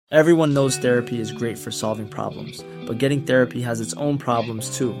Everyone knows therapy is great for solving problems, but getting therapy has its own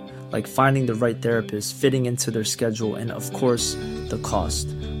problems too, like finding the right therapist, fitting into their schedule, and of course, the cost.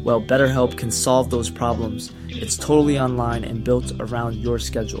 Well, BetterHelp can solve those problems. It's totally online and built around your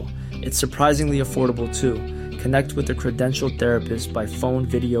schedule. It's surprisingly affordable too. Connect with a credentialed therapist by phone,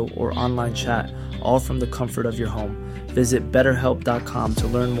 video, or online chat, all from the comfort of your home. Visit BetterHelp.com to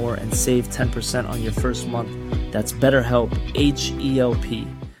learn more and save 10% on your first month. That's BetterHelp, H-E-L-P.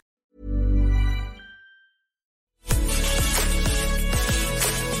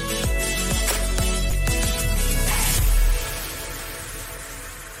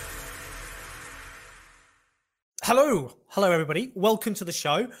 Hello everybody. Welcome to the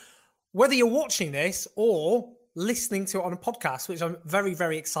show. Whether you're watching this or listening to it on a podcast, which I'm very,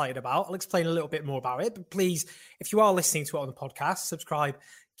 very excited about, I'll explain a little bit more about it. But please, if you are listening to it on the podcast, subscribe,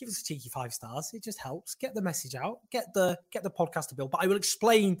 give us a cheeky 5 stars. It just helps get the message out, get the podcast to build. But I will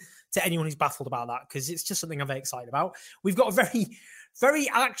explain to anyone who's baffled about that because it's just something I'm very excited about. We've got a very, very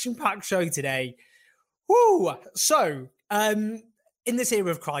action-packed show today. Woo! So, in this era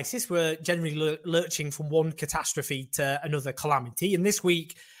of crisis, we're generally lurching from one catastrophe to another calamity. And this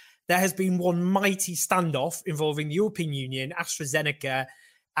week, there has been one mighty standoff involving the European Union, AstraZeneca,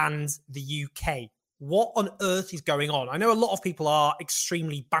 and the UK. What on earth is going on? I know a lot of people are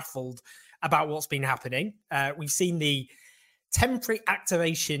extremely baffled about what's been happening. We've seen the temporary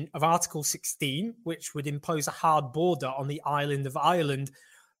activation of Article 16, which would impose a hard border on the island of Ireland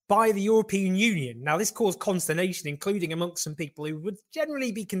by the European Union. Now, this caused consternation, including amongst some people who would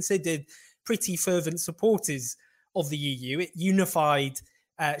generally be considered pretty fervent supporters of the EU. It unified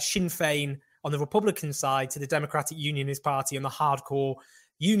Sinn Féin on the Republican side to the Democratic Unionist Party on the hardcore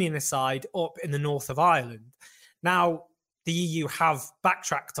Unionist side up in the north of Ireland. Now, the EU have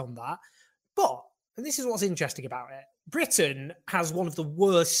backtracked on that, but, and this is what's interesting about it, Britain has one of the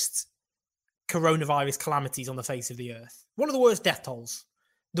worst coronavirus calamities on the face of the earth. One of the worst death tolls.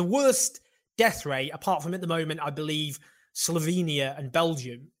 The worst death rate, apart from at the moment, I believe, Slovenia and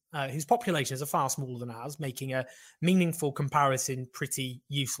Belgium, whose populations are far smaller than ours, making a meaningful comparison pretty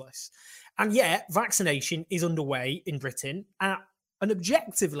useless. And yet, vaccination is underway in Britain at an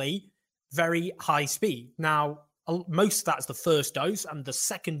objectively very high speed. Now, most of that's the first dose, and the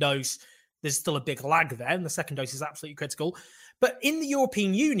second dose, there's still a big lag there, and the second dose is absolutely critical. But in the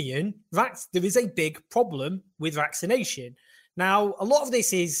European Union, there is a big problem with vaccination. Now, a lot of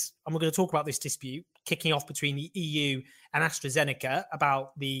this is, and we're going to talk about this dispute kicking off between the EU and AstraZeneca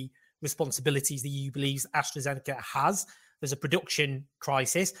about the responsibilities the EU believes AstraZeneca has. There's a production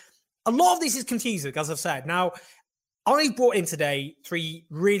crisis. A lot of this is confusing, as I've said. Now, I brought in today 3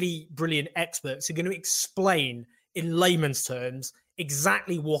 really brilliant experts who are going to explain in layman's terms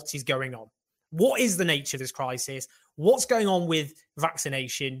exactly what is going on. What is the nature of this crisis? What's going on with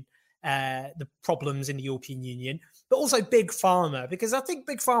vaccination? The problems in the European Union, but also Big Pharma, because I think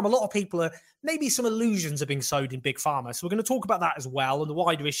Big Pharma, a lot of people are, maybe some illusions are being sowed in Big Pharma. So we're going to talk about that as well and the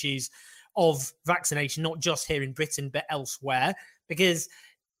wider issues of vaccination, not just here in Britain, but elsewhere, because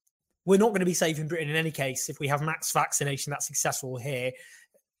we're not going to be safe in Britain in any case if we have mass vaccination that's successful here.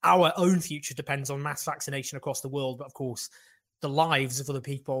 Our own future depends on mass vaccination across the world, but of course, the lives of other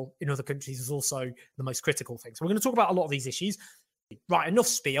people in other countries is also the most critical thing. So we're going to talk about a lot of these issues. Right, enough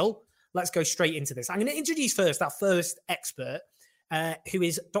spiel. Let's go straight into this. I'm going to introduce first our first expert, who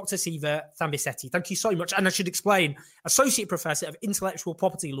is Dr. Siva Thambisetti. Thank you so much. And I should explain, Associate Professor of Intellectual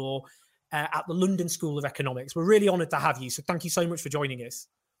Property Law at the London School of Economics. We're really honoured to have you. So thank you so much for joining us.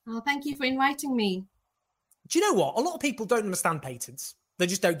 Oh, thank you for inviting me. Do you know what? A lot of people don't understand patents. They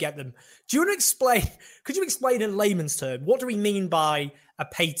just don't get them. Do you want to explain, could you explain in layman's term, what do we mean by a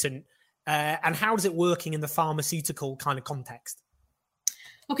patent and how does it working in the pharmaceutical kind of context?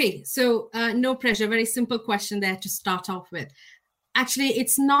 Okay, so no pressure, very simple question there to start off with. Actually,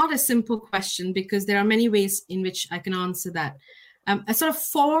 it's not a simple question because there are many ways in which I can answer that. A sort of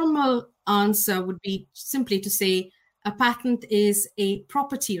formal answer would be simply to say a patent is a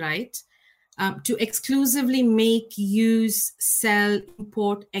property right to exclusively make, use, sell,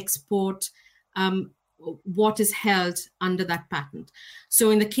 import, export what is held under that patent.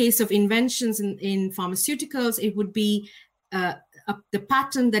 So in the case of inventions in pharmaceuticals, it would be the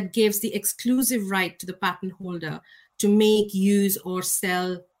patent that gives the exclusive right to the patent holder to make, use, or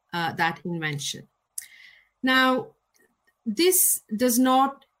sell that invention. Now, this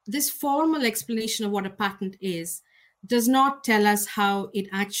formal explanation of what a patent is does not tell us how it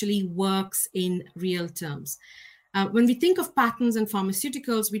actually works in real terms. When we think of patents and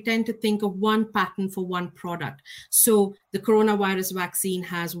pharmaceuticals, we tend to think of one patent for one product. So the coronavirus vaccine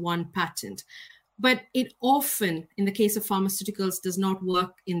has one patent. But it often, in the case of pharmaceuticals, does not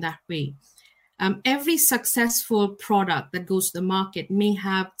work in that way. Every successful product that goes to the market may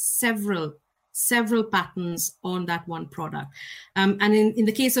have several patents on that one product. And in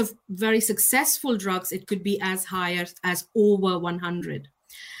the case of very successful drugs, it could be as high as over 100.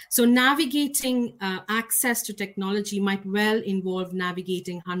 So navigating access to technology might well involve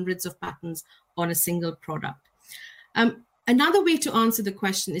navigating hundreds of patents on a single product. Another way to answer the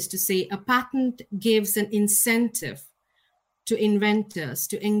question is to say a patent gives an incentive to inventors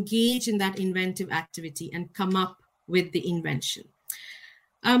to engage in that inventive activity and come up with the invention.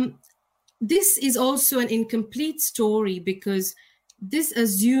 This is also an incomplete story because this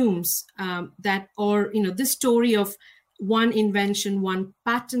assumes this story of one invention, one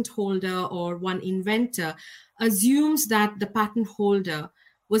patent holder, or one inventor assumes that the patent holder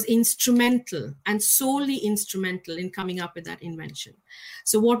was instrumental and solely instrumental in coming up with that invention.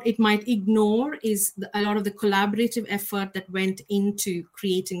 So what it might ignore is a lot of the collaborative effort that went into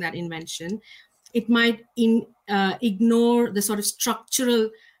creating that invention. It might ignore the sort of structural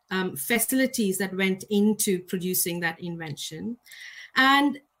facilities that went into producing that invention.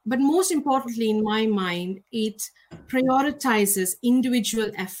 But most importantly, in my mind, it prioritizes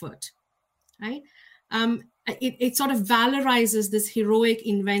individual effort, right? It sort of valorizes this heroic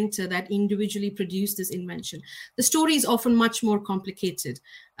inventor that individually produced this invention. The story is often much more complicated.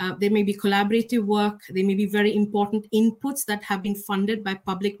 There may be collaborative work. There may be very important inputs that have been funded by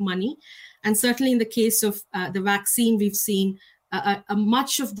public money. And certainly in the case of the vaccine, we've seen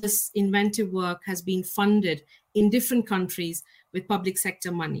much of this inventive work has been funded in different countries with public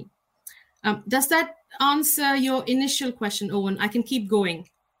sector money. Does that answer your initial question, Owen? I can keep going.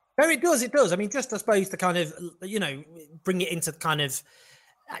 No, it does. It does. I mean, just I suppose to kind of, bring it into kind of,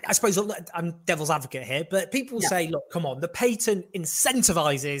 I suppose I'm devil's advocate here, but people say, look, come on, the patent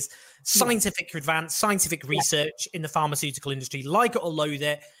incentivizes scientific advance, scientific research in the pharmaceutical industry. Like it or loathe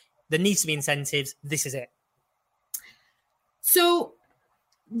it, there needs to be incentives. This is it. So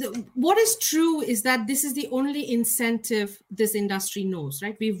what is true is that this is the only incentive this industry knows,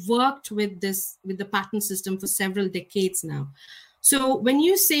 right? We've worked with the patent system for several decades now. So when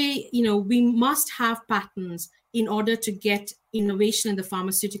you say, we must have patents in order to get innovation in the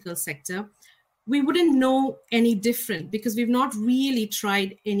pharmaceutical sector, we wouldn't know any different because we've not really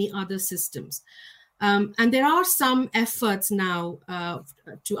tried any other systems. And there are some efforts now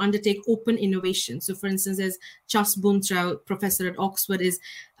to undertake open innovation. So for instance, there's Chas Buntrao, professor at Oxford, is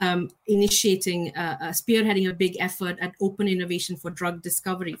initiating, spearheading a big effort at open innovation for drug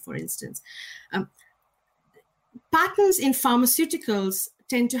discovery, for instance. Patents in pharmaceuticals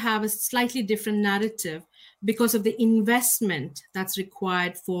tend to have a slightly different narrative because of the investment that's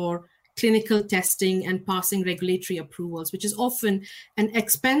required for clinical testing and passing regulatory approvals, which is often an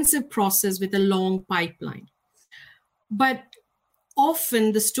expensive process with a long pipeline. But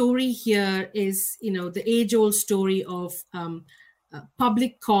often the story here is, the age-old story of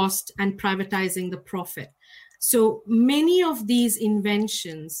public cost and privatizing the profit. So many of these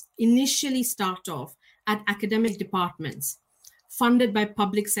inventions initially start off at academic departments, funded by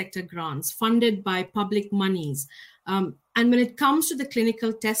public sector grants, funded by public monies. And when it comes to the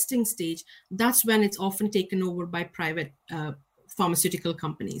clinical testing stage, that's when it's often taken over by private pharmaceutical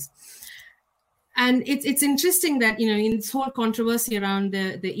companies. And it's interesting that, in this whole controversy around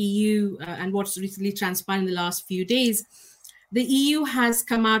the EU and what's recently transpired in the last few days, the EU has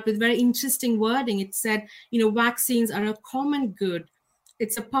come out with very interesting wording. It said, vaccines are a common good.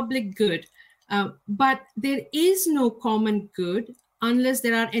 It's a public good. But there is no common good unless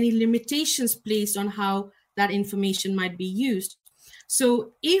there are any limitations placed on how that information might be used.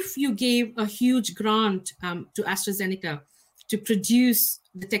 So if you gave a huge grant to AstraZeneca to produce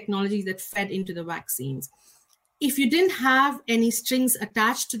the technology that fed into the vaccines, if you didn't have any strings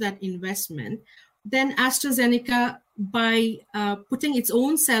attached to that investment, then AstraZeneca, by putting its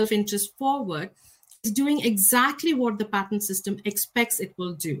own self-interest forward, is doing exactly what the patent system expects it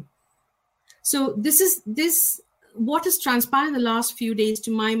will do. So what has transpired in the last few days,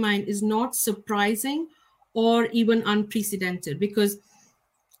 to my mind, is not surprising or even unprecedented because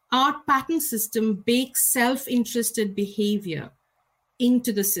our patent system bakes self-interested behavior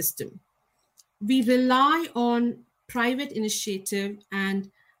into the system. We rely on private initiative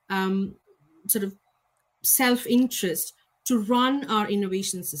and sort of self-interest to run our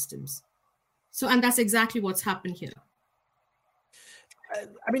innovation systems. And that's exactly what's happened here.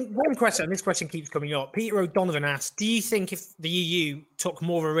 One question, and this question keeps coming up. Peter O'Donovan asked, do you think if the EU took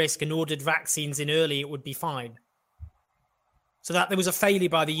more of a risk and ordered vaccines in early, it would be fine? So that there was a failure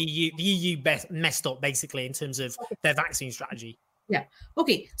by the EU. The EU messed up, basically, in terms of their vaccine strategy. Yeah.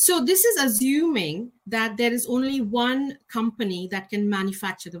 Okay. So this is assuming that there is only one company that can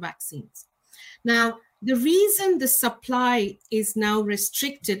manufacture the vaccines. Now, the reason the supply is now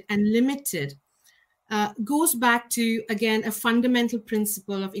restricted and limited goes back to, again, a fundamental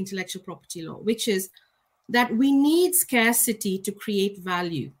principle of intellectual property law, which is that we need scarcity to create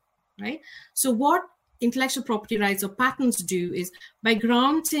value, right? So what intellectual property rights or patents do is, by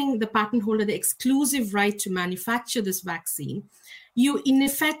granting the patent holder the exclusive right to manufacture this vaccine, you in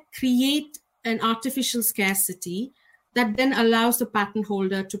effect create an artificial scarcity that then allows the patent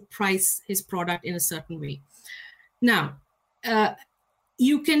holder to price his product in a certain way. Now,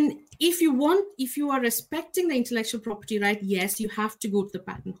 you can, if you are respecting the intellectual property right, yes, you have to go to the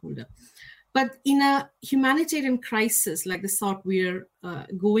patent holder. But in a humanitarian crisis like the sort we're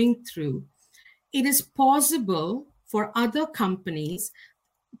going through, it is possible for other companies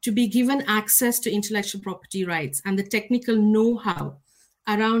to be given access to intellectual property rights and the technical know-how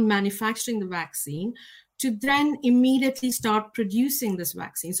around manufacturing the vaccine to then immediately start producing this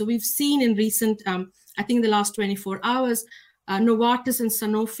vaccine. So we've seen in recent, I think the last 24 hours, Novartis and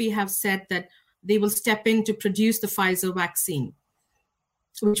Sanofi have said that they will step in to produce the Pfizer vaccine,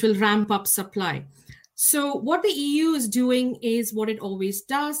 which will ramp up supply. So what the EU is doing is what it always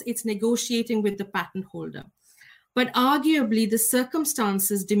does. It's negotiating with the patent holder. But arguably, the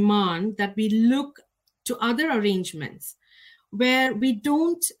circumstances demand that we look to other arrangements where we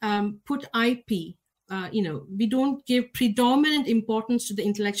don't put IP, we don't give predominant importance to the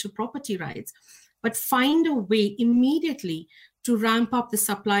intellectual property rights, but find a way immediately to ramp up the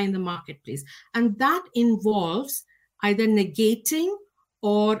supply in the marketplace. And that involves either negating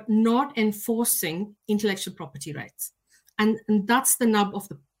or not enforcing intellectual property rights. And that's the nub of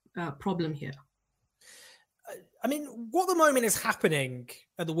the problem here. I mean, what at the moment is happening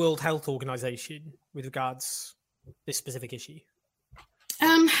at the World Health Organization with regards to this specific issue?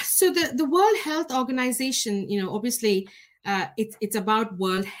 So the World Health Organization, obviously it's about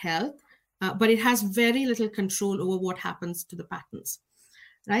World Health, but it has very little control over what happens to the patents,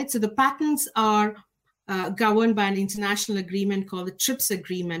 right? So the patents are governed by an international agreement called the TRIPS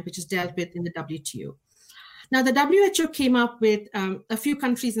agreement, which is dealt with in the WTO. Now, the WHO came up with, a few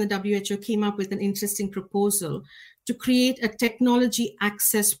countries in the WHO came up with an interesting proposal to create a technology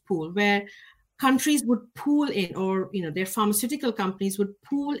access pool where countries would pool in, or their pharmaceutical companies would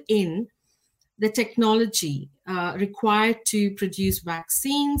pool in the technology required to produce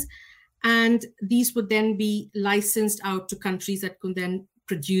vaccines, and these would then be licensed out to countries that could then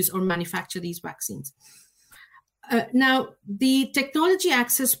produce or manufacture these vaccines. Now, the technology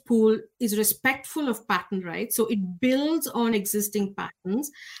access pool is respectful of patent rights, so it builds on existing patents,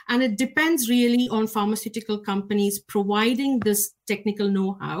 and it depends really on pharmaceutical companies providing this technical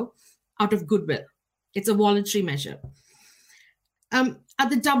know-how out of goodwill. It's a voluntary measure. At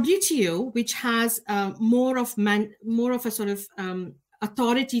the WTO, which has more of a sort of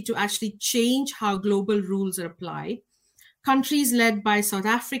authority to actually change how global rules are applied, countries led by South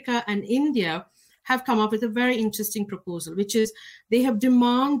Africa and India have come up with a very interesting proposal, which is they have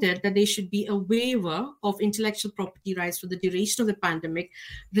demanded that there should be a waiver of intellectual property rights for the duration of the pandemic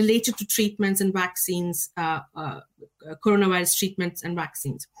related to treatments and vaccines, coronavirus treatments and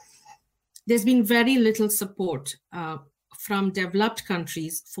vaccines. There's been very little support from developed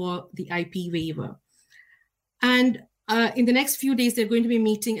countries for the IP waiver. And in the next few days, they're going to be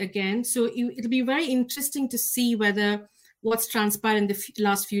meeting again. So it'll be very interesting to see whether what's transpired in the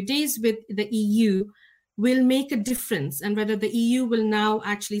last few days with the EU will make a difference, and whether the EU will now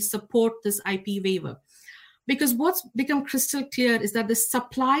actually support this IP waiver. Because what's become crystal clear is that the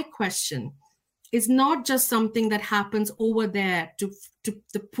supply question is not just something that happens over there to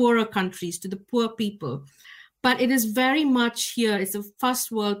the poorer countries, to the poor people, but it is very much here. It's a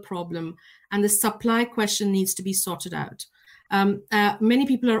first world problem, and the supply question needs to be sorted out. Many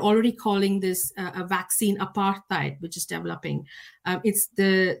people are already calling this a vaccine apartheid, which is developing. It's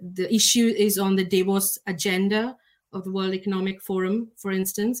the issue is on the Davos agenda of the World Economic Forum, for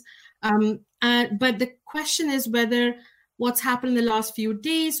instance. But the question is whether what's happened in the last few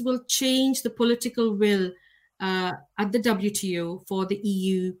days will change the political will at the WTO for the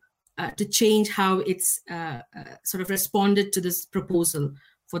EU to change how it's sort of responded to this proposal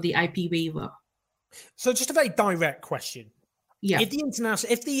for the IP waiver. So just a very direct question. Yeah. If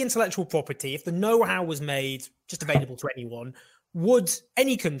the intellectual property, if the know-how was made just available to anyone, would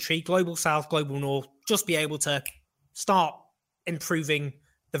any country, global south, global north, just be able to start improving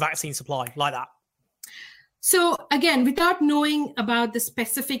the vaccine supply like that? So again, without knowing about the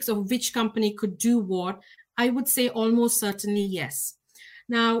specifics of which company could do what, I would say almost certainly yes.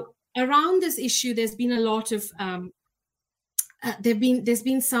 Now, around this issue, there's been a lot of there's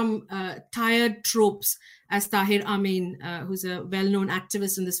been some tired tropes, as Tahir Amin, who's a well-known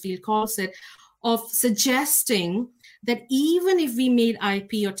activist in this field, calls it, of suggesting that even if we made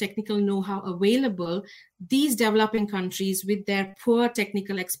IP or technical know-how available, these developing countries with their poor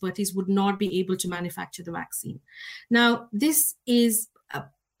technical expertise would not be able to manufacture the vaccine. Now, this is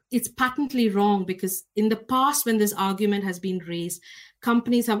it's patently wrong, because in the past, when this argument has been raised,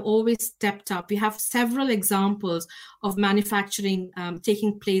 companies have always stepped up. We have several examples of manufacturing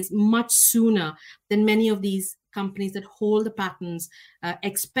taking place much sooner than many of these companies that hold the patents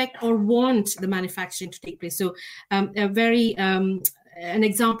expect or want the manufacturing to take place. So an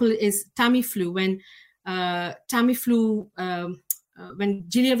example is Tamiflu. When Tamiflu, when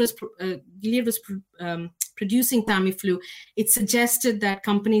Gilead was producing Tamiflu, it suggested that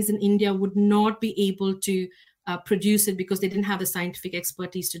companies in India would not be able to produce it because they didn't have the scientific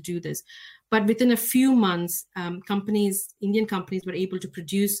expertise to do this. But within a few months, Indian companies were able to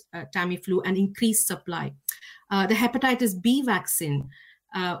produce Tamiflu and increase supply. The hepatitis B vaccine,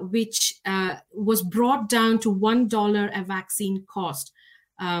 which was brought down to $1 a vaccine cost,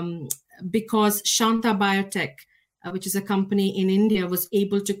 because Shanta Biotech, which is a company in India, was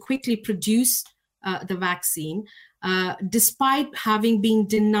able to quickly produce the vaccine, despite having been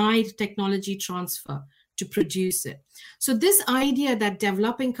denied technology transfer to produce it. So this idea that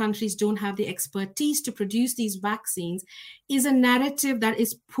developing countries don't have the expertise to produce these vaccines is a narrative that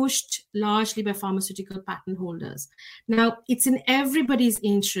is pushed largely by pharmaceutical patent holders. Now, it's in everybody's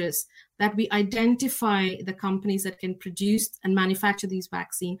interest that we identify the companies that can produce and manufacture these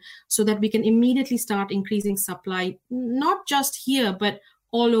vaccines so that we can immediately start increasing supply, not just here, but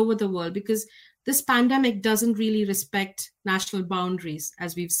all over the world, because this pandemic doesn't really respect national boundaries,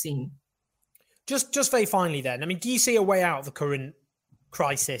 as we've seen. Just very finally then, I mean, do you see a way out of the current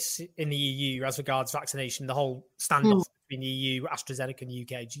crisis in the EU as regards vaccination, the whole standoff between the EU, AstraZeneca and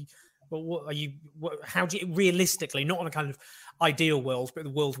UK? How do you realistically, not on a kind of ideal world, but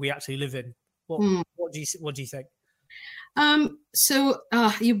the world we actually live in, what do you think? So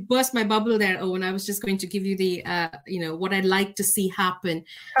you burst my bubble there, Owen. I was just going to give you the, what I'd like to see happen.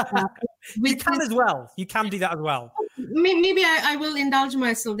 You can as well. You can do that as well. Maybe I will indulge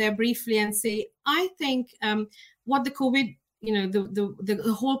myself there briefly and say, I think what the COVID,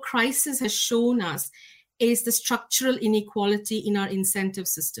 the whole crisis has shown us is the structural inequality in our incentive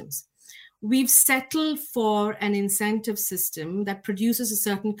systems. We've settled for an incentive system that produces a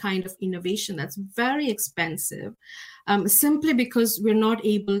certain kind of innovation that's very expensive, simply because we're not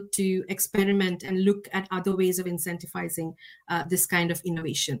able to experiment and look at other ways of incentivizing this kind of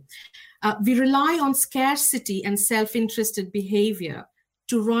innovation. We rely on scarcity and self-interested behavior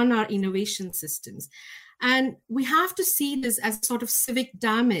to run our innovation systems. And we have to see this as sort of civic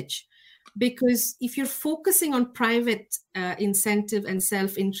damage, because if you're focusing on private incentive and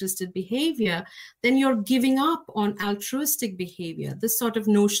self-interested behavior, then you're giving up on altruistic behavior, this sort of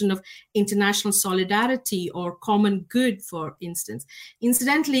notion of international solidarity or common good, for instance.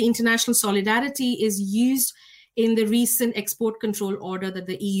 Incidentally, international solidarity is used in the recent export control order that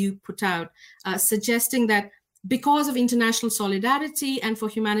the EU put out, suggesting that because of international solidarity and for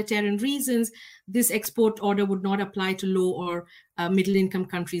humanitarian reasons, this export order would not apply to low or middle-income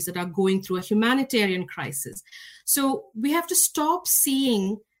countries that are going through a humanitarian crisis. So we have to stop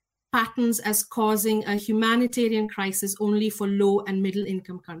seeing patents as causing a humanitarian crisis only for low and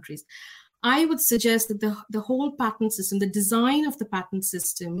middle-income countries. I would suggest that the whole patent system, the design of the patent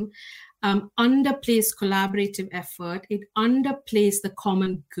system, underplays collaborative effort. It underplays the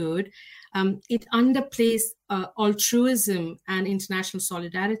common good. It underplays altruism and international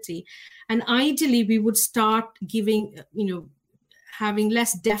solidarity. And ideally, we would start giving, having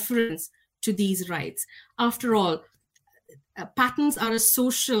less deference to these rights. After all, patents are a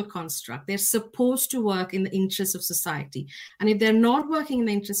social construct. They're supposed to work in the interests of society. And if they're not working in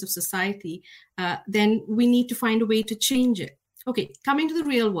the interests of society, then we need to find a way to change it. Okay, coming to the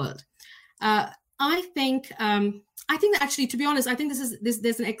real world. I think that actually, to be honest, I think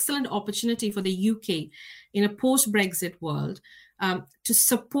there's an excellent opportunity for the UK in a post-Brexit world to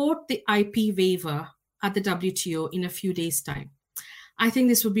support the IP waiver at the WTO in a few days' time. I think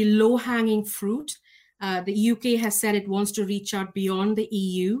this would be low-hanging fruit. The UK has said it wants to reach out beyond the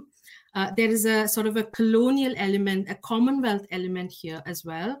EU. There is a sort of a colonial element, a Commonwealth element here as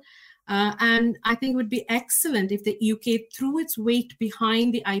well. And I think it would be excellent if the UK threw its weight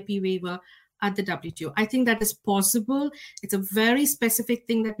behind the IP waiver at the WTO. I think that is possible. It's a very specific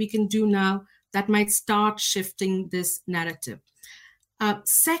thing that we can do now that might start shifting this narrative.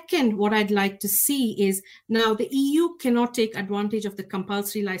 Second, what I'd like to see is now the EU cannot take advantage of the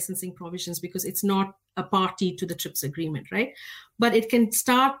compulsory licensing provisions because it's not a party to the TRIPS agreement, right? But it can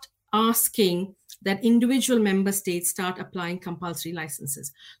start asking that individual member states start applying compulsory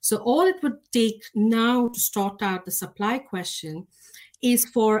licenses. So all it would take now to sort out the supply question is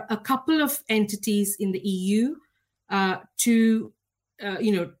for a couple of entities in the EU to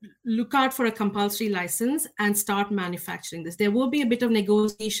look out for a compulsory license and start manufacturing this. There will be a bit of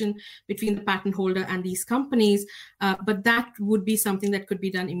negotiation between the patent holder and these companies, but that would be something that could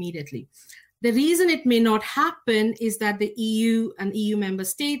be done immediately. The reason it may not happen is that the EU and EU member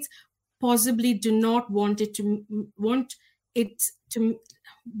states possibly do not want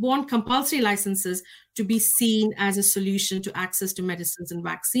compulsory licenses to be seen as a solution to access to medicines and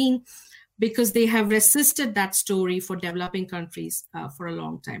vaccine, because they have resisted that story for developing countries for a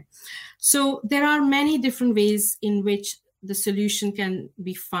long time. So there are many different ways in which the solution can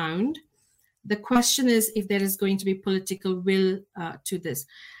be found. The question is if there is going to be political will to this.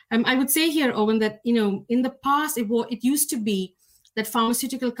 I would say here, Owen, that in the past it used to be that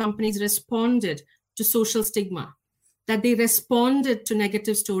pharmaceutical companies responded to social stigma, that they responded to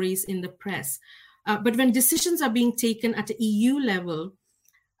negative stories in the press. But when decisions are being taken at the EU level,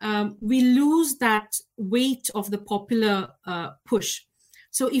 we lose that weight of the popular push.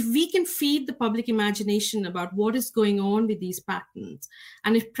 So if we can feed the public imagination about what is going on with these patents,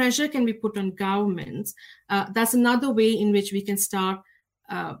 and if pressure can be put on governments, that's another way in which we can start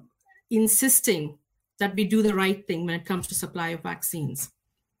insisting that we do the right thing when it comes to supply of vaccines.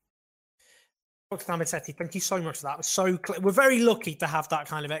 Dr. Namisetti, thank you so much for that. It was so clear. We're very lucky to have that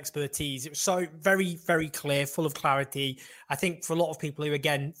kind of expertise. It was so very, very clear, full of clarity. I think for a lot of people who,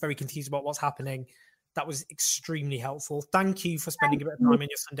 again, very confused about what's happening, that was extremely helpful. Thank you for spending a bit of time in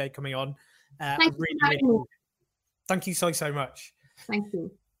your Sunday coming on. Thank you so much. Thank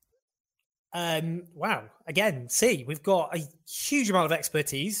you. Wow. Again, we've got a huge amount of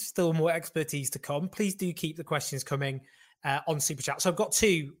expertise, still more expertise to come. Please do keep the questions coming on Super Chat. So I've got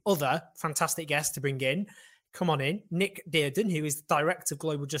two other fantastic guests to bring in. Come on in. Nick Dearden, who is the Director of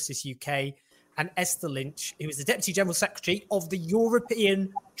Global Justice UK, and Esther Lynch, who is the Deputy General Secretary of the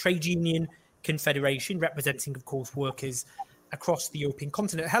European Trade Union Confederation, representing, of course, workers across the European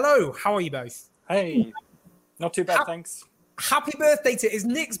continent. Hello, how are you both? Hey, not too bad, thanks. Happy birthday to It's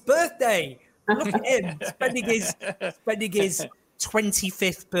Nick's birthday. Look at him spending his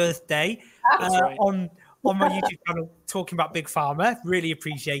 25th birthday right. on my YouTube channel talking about Big Pharma. Really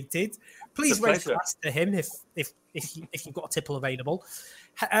appreciated. Please raise a glass to him if you've got a tipple available.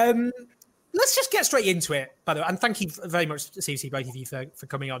 Let's just get straight into it, by the way. And thank you very much, CC, both of you, for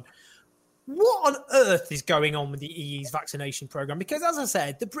coming on. What on earth is going on with the EU's vaccination program? Because, as I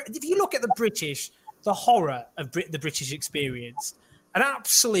said, if you look at the horror of the British experience, an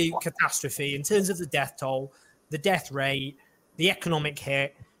absolute catastrophe in terms of the death toll, the death rate, the economic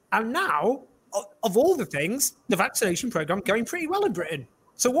hit, and now, of all the things, the vaccination program going pretty well in Britain.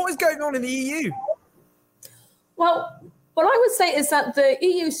 So what is going on in the EU? Well, what I would say is that the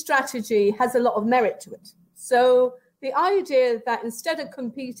EU strategy has a lot of merit to it. So the idea that instead of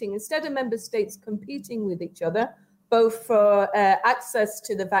member states competing with each other, both for access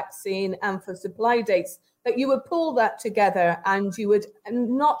to the vaccine and for supply dates, that you would pull that together and you would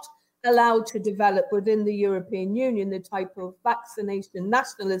not allow to develop within the European Union the type of vaccination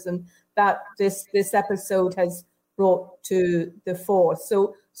nationalism that this episode has brought to the fore.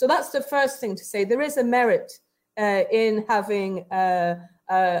 So that's the first thing to say. There is a merit in having a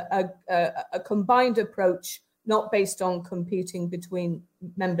combined approach, not based on competing between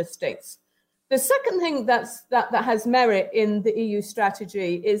member states. The second thing that has merit in the EU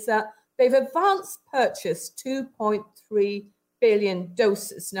strategy is that they've advance purchased 2.3 billion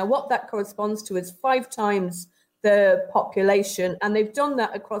doses. Now, what that corresponds to is 5 times the population, and they've done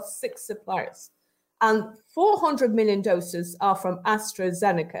that across 6 suppliers. And 400 million doses are from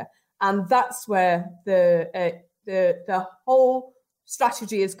AstraZeneca, and that's where the whole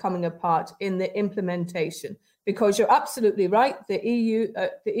strategy is coming apart in the implementation. Because you're absolutely right, the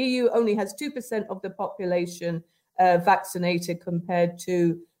EU only has 2% of the population vaccinated compared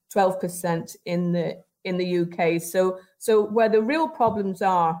to 12% in the UK. So where the real problems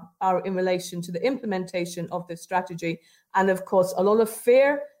are in relation to the implementation of the strategy, and of course a lot of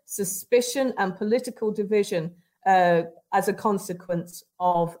fear, suspicion, and political division as a consequence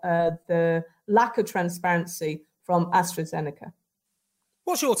of the lack of transparency from AstraZeneca.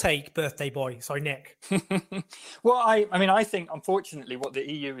 What's your take, birthday boy? Sorry, Nick. Well, I think, unfortunately, what the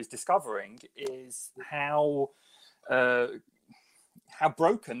EU is discovering is how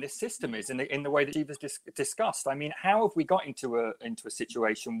broken this system is in the way that Eva has discussed. I mean, how have we got into a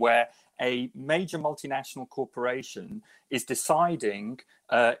situation where a major multinational corporation is deciding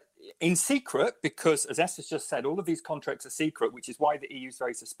in secret, because, as Esther's just said, all of these contracts are secret, which is why the EU is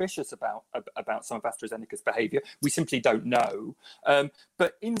very suspicious about some of AstraZeneca's behaviour. We simply don't know.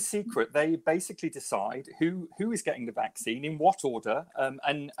 But in secret, they basically decide who is getting the vaccine, in what order,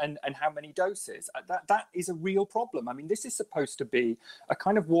 and how many doses. That is a real problem. I mean, this is supposed to be a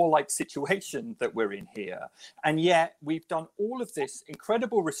kind of warlike situation that we're in here. And yet we've done all of this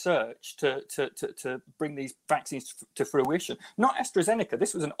incredible research to bring these vaccines to fruition. Not AstraZeneca.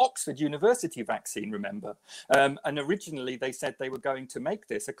 This was an Oxford University vaccine, remember? And originally they said they were going to make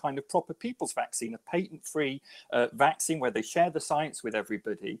this a kind of proper people's vaccine, a patent-free vaccine where they share the science with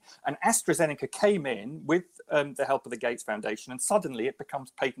everybody. And AstraZeneca came in with the help of the Gates Foundation, and suddenly it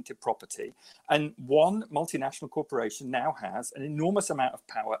becomes patented property. And one multinational corporation now has an enormous amount of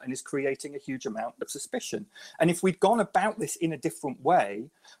power and is creating a huge amount of suspicion. And if we'd gone about this in a different way,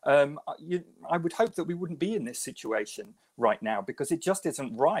 I would hope that we wouldn't be in this situation right now, because it just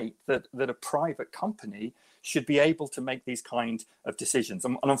isn't right that a private company should be able to make these kind of decisions.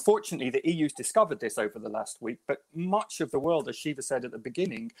 And unfortunately, the EU's discovered this over the last week, but much of the world, as Shiva said at the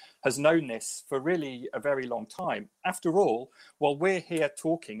beginning, has known this for really a very long time. After all, while we're here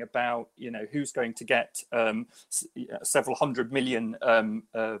talking about, who's going to get several 100 million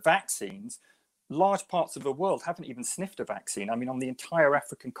vaccines, large parts of the world haven't even sniffed a vaccine. I mean, on the entire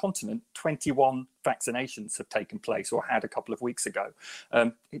African continent, 21 vaccinations have taken place or had a couple of weeks ago.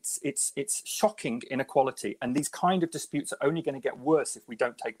 It's shocking inequality. And these kind of disputes are only going to get worse if we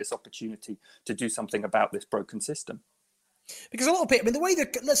don't take this opportunity to do something about this broken system. Because a little bit, I mean, the way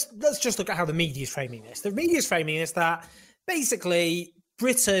that, let's just look at how the media is framing this. The media is framing this that basically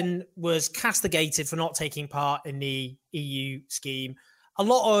Britain was castigated for not taking part in the EU scheme. A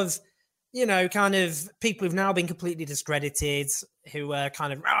lot of kind of people who've now been completely discredited, who are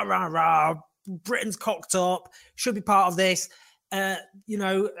kind of rah, Britain's cocked up, should be part of this, are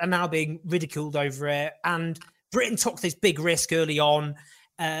now being ridiculed over it. And Britain took this big risk early on.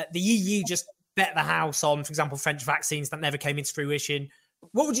 The EU just bet the house on, for example, French vaccines that never came into fruition.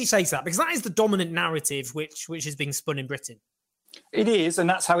 What would you say to that? Because that is the dominant narrative which is being spun in Britain. It is, and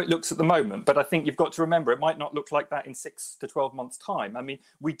that's how it looks at the moment. But I think you've got to remember, it might not look like that in 6 to 12 months' time. I mean,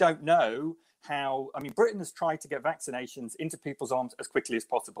 we don't know how. I mean, Britain has tried to get vaccinations into people's arms as quickly as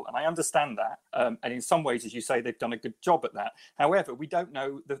possible. And I understand that. And in some ways, as you say, they've done a good job at that. However, we don't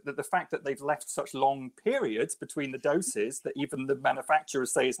know the fact that they've left such long periods between the doses that even the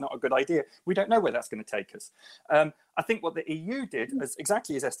manufacturers say is not a good idea. We don't know where that's going to take us. I think what the EU did,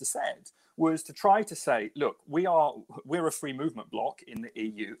 exactly as Esther said, was to try to say, look, we're a free movement bloc in the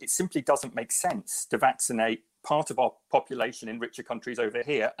EU. It simply doesn't make sense to vaccinate part of our population in richer countries over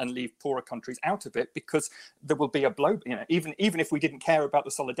here and leave poorer countries out of it, because there will be a blow, even if we didn't care about the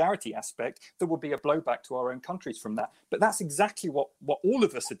solidarity aspect, there will be a blowback to our own countries from that. But that's exactly what all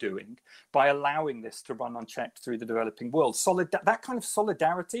of us are doing by allowing this to run unchecked through the developing world. That kind of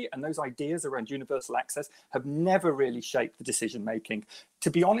solidarity and those ideas around universal access have never really shaped the decision making,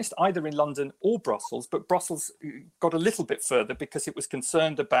 to be honest, either in London or Brussels. But Brussels got a little bit further because it was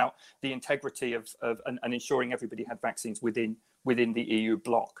concerned about the integrity of and ensuring everybody had vaccines within the EU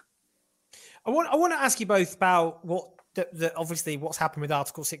bloc. I want to ask you both about what obviously what's happened with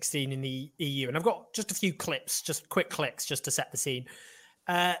Article 16 in the EU, and I've got just a few clips, just quick clicks, just to set the scene.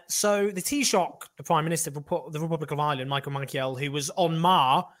 So the Taoiseach, the Prime Minister of the Republic of Ireland, Michael Mankiel, who was on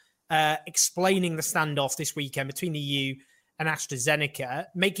Mar explaining the standoff this weekend between the EU and AstraZeneca,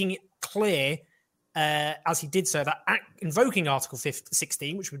 making it clear, as he did so, that invoking Article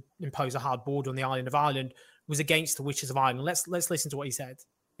 16, which would impose a hard border on the island of Ireland, was against the wishes of Ireland. Let's listen to what he said.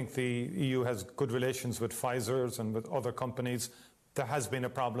 I think the EU has good relations with Pfizer's and with other companies. There has been a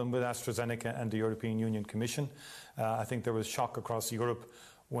problem with AstraZeneca and the European Union Commission. I think there was shock across Europe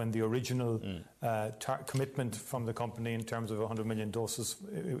when the original commitment from the company in terms of 100 million doses,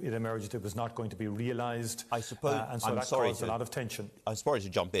 it emerged it was not going to be realised. I suppose, and so that caused a lot of tension. I'm sorry to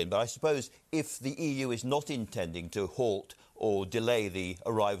jump in, but I suppose if the EU is not intending to halt or delay the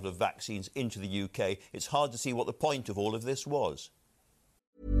arrival of vaccines into the UK, it's hard to see what the point of all of this was.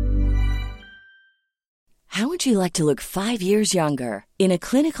 How would you like to look 5 years younger? In a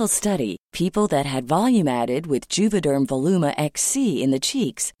clinical study, people that had volume added with Juvederm Voluma XC in the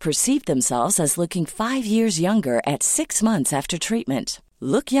cheeks perceived themselves as looking 5 years younger at 6 months after treatment.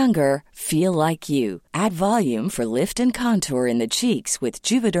 Look younger, feel like you. Add volume for lift and contour in the cheeks with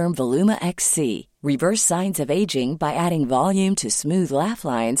Juvederm Voluma XC. Reverse signs of aging by adding volume to smooth laugh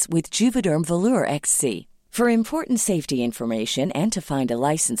lines with Juvederm Volure XC. For important safety information and to find a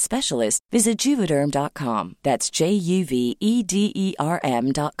licensed specialist, visit Juvederm.com. That's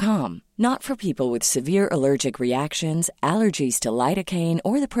JUVEDERM.com. Not for people with severe allergic reactions, allergies to lidocaine,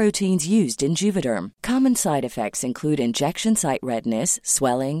 or the proteins used in Juvederm. Common side effects include injection site redness,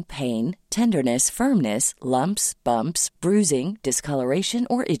 swelling, pain, tenderness, firmness, lumps, bumps, bruising, discoloration,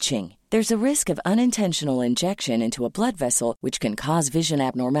 or itching. There's a risk of unintentional injection into a blood vessel, which can cause vision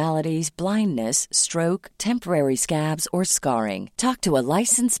abnormalities, blindness, stroke, temporary scabs, or scarring. Talk to a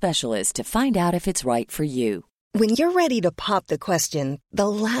licensed specialist to find out if it's right for you. When you're ready to pop the question, the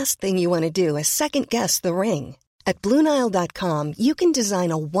last thing you want to do is second-guess the ring. At BlueNile.com, you can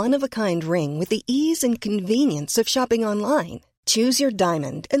design a one-of-a-kind ring with the ease and convenience of shopping online. Choose your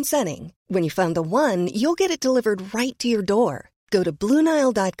diamond and setting. When you find the one, you'll get it delivered right to your door. Go to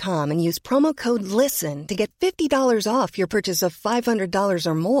BlueNile.com and use promo code LISTEN to get $50 off your purchase of $500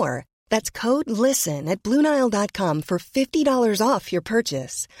 or more. That's code LISTEN at BlueNile.com for $50 off your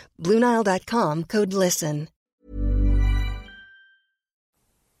purchase. BlueNile.com, code LISTEN.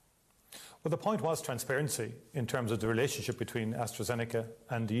 Well, the point was transparency in terms of the relationship between AstraZeneca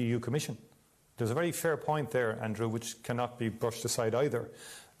and the EU Commission. There's a very fair point there, Andrew, which cannot be brushed aside either.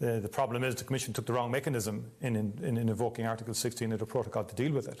 The problem is the Commission took the wrong mechanism in invoking Article 16 of the protocol to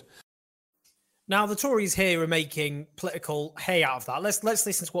deal with it. Now, the Tories here are making political hay out of that. Let's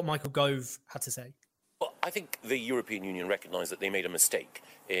listen to what Michael Gove had to say. Well, I think the European Union recognised that they made a mistake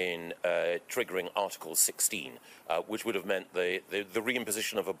in triggering Article 16, which would have meant the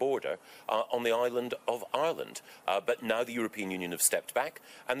reimposition of a border on the island of Ireland. But now the European Union have stepped back,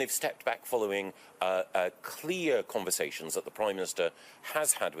 and they've stepped back following clear conversations that the Prime Minister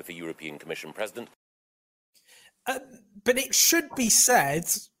has had with the European Commission President. But it should be said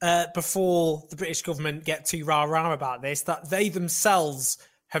before the British government get too rah-rah about this, that they themselves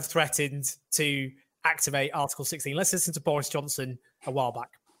have threatened to activate Article 16. Let's listen to Boris Johnson a while back.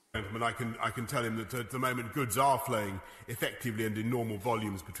 Gentlemen, I can tell him that at the moment goods are flowing effectively and in normal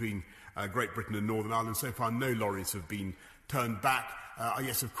volumes between Great Britain and Northern Ireland. So far, no lorries have been turned back.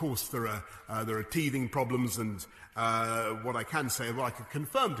 Yes, of course, there are teething problems, and what I can say, what I can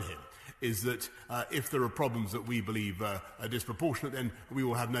confirm to him, is that if there are problems that we believe are disproportionate, then we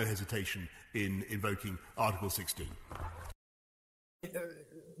will have no hesitation in invoking Article 16.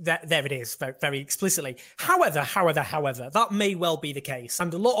 There it is, very, very explicitly. However, that may well be the case.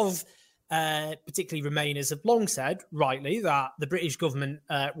 And a lot of particularly Remainers have long said, rightly, that the British government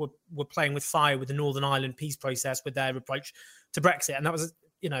were playing with fire with the Northern Ireland peace process with their approach to Brexit. And that was,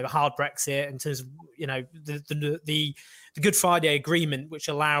 a hard Brexit in terms of, the Good Friday Agreement, which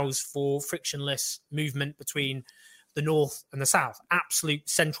allows for frictionless movement between the North and the South. Absolute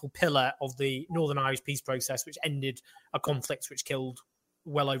central pillar of the Northern Irish peace process, which ended a conflict which killed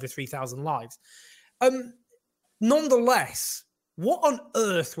well over 3,000 lives. Nonetheless, what on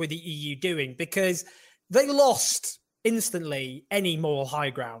earth were the EU doing? Because they lost instantly any moral high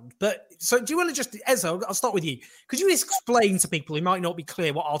ground. But so do you want to just, Ezra, I'll start with you. Could you explain to people who might not be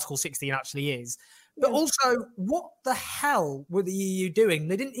clear what Article 16 actually is? But also, what the hell were the EU doing?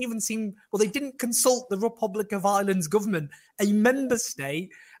 They didn't even they didn't consult the Republic of Ireland's government, a member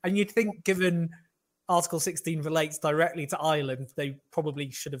state. And you'd think, given Article 16 relates directly to Ireland, they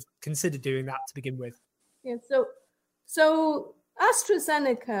probably should have considered doing that to begin with. Yeah, so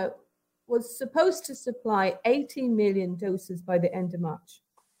AstraZeneca was supposed to supply 18 million doses by the end of March.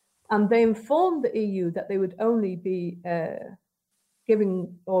 And they informed the EU that they would only be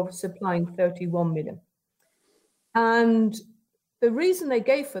giving or supplying 31 million. And the reason they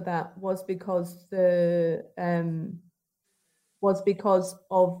gave for that was because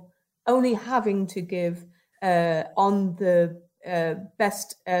of only having to give on the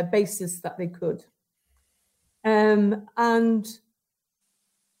best basis that they could. And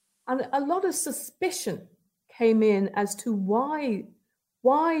a lot of suspicion came in as to why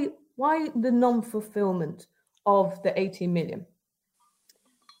the non-fulfillment of the 18 million.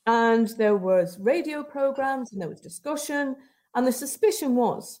 And there was radio programs and there was discussion, and the suspicion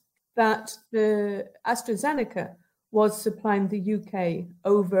was that the AstraZeneca was supplying the UK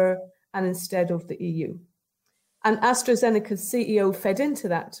over and instead of the EU. And AstraZeneca's CEO fed into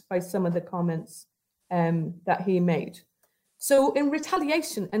that by some of the comments that he made. So in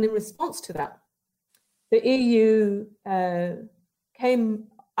retaliation and in response to that, the EU came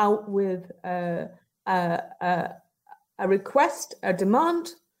out with a request, a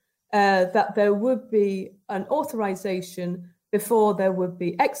demand, that there would be an authorization before there would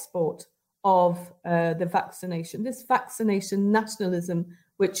be export of the vaccination. This vaccination nationalism,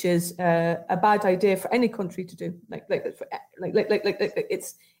 which is a bad idea for any country to do.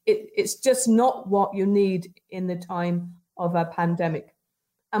 It's just not what you need in the time of a pandemic.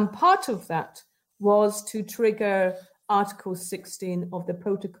 And part of that was to trigger Article 16 of the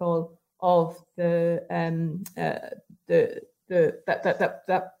Protocol of that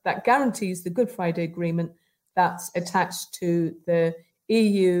guarantees the Good Friday Agreement that's attached to the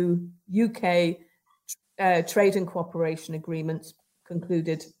EU-UK trade and cooperation agreements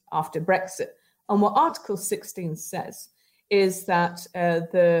concluded after Brexit. And what Article 16 says is that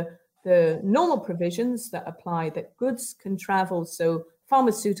the normal provisions that apply, that goods can travel, so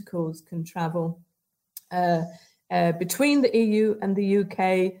pharmaceuticals can travel between the EU and the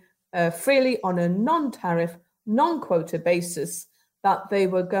UK freely on a non-tariff, non-quota basis, that they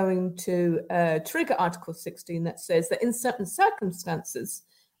were going to trigger Article 16 that says that in certain circumstances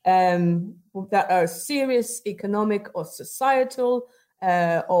that are serious economic or societal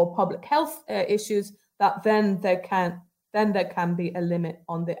or public health issues, that then there can be a limit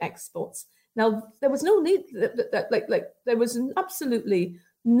on the exports. Now, there was no need, there was absolutely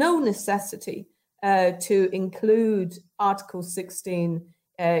no necessity to include Article 16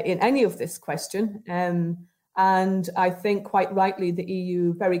 in any of this question. And I think quite rightly, the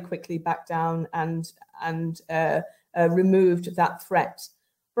EU very quickly backed down and removed that threat.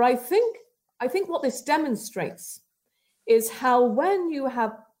 But I think what this demonstrates is how, when you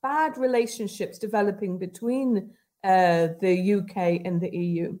have bad relationships developing between the UK and the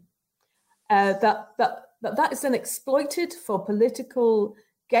EU, that is then exploited for political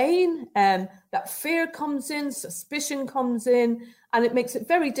gain, that fear comes in, suspicion comes in, and it makes it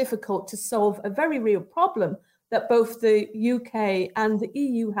very difficult to solve a very real problem that both the UK and the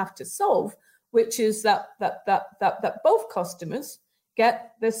EU have to solve, which is that both customers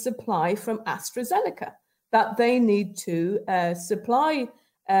get their supply from AstraZeneca, that they need to supply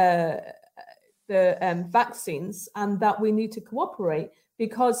the vaccines, and that we need to cooperate,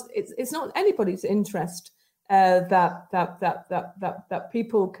 because it's not anybody's interest that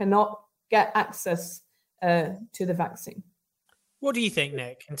people cannot get access to the vaccine. What do you think,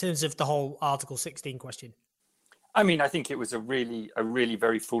 Nick, in terms of the whole Article 16 question? I mean, I think it was a really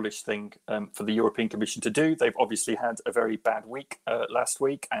very foolish thing for the European Commission to do. They've obviously had a very bad week last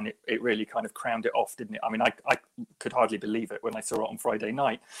week, and it really kind of crowned it off, didn't it? I mean, I could hardly believe it when I saw it on Friday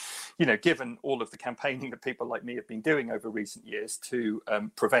night. You know, given all of the campaigning that people like me have been doing over recent years to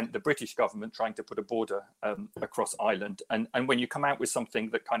prevent the British government trying to put a border across Ireland. And when you come out with something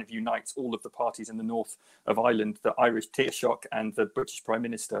that kind of unites all of the parties in the north of Ireland, the Irish Taoiseach and the British Prime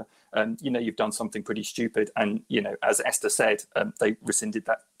Minister, you know, you've done something pretty stupid. And, you know, as Esther said, they rescinded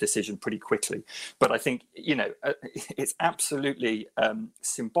that decision pretty quickly. But I think, you know, it's absolutely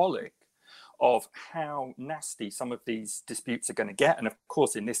symbolic of how nasty some of these disputes are going to get. And of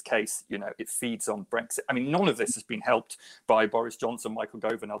course, in this case, you know, it feeds on Brexit. I mean, none of this has been helped by Boris Johnson, Michael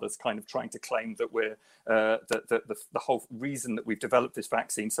Gove and others kind of trying to claim that we're the whole reason that we've developed this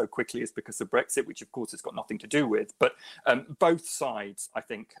vaccine so quickly is because of Brexit, which of course it's got nothing to do with. But both sides, I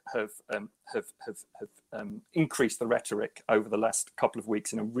think, have increased the rhetoric over the last couple of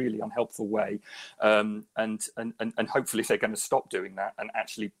weeks in a really unhelpful way. And hopefully they're going to stop doing that and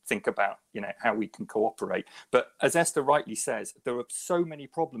actually think about, you know, how we can cooperate. But as Esther rightly says, there are so many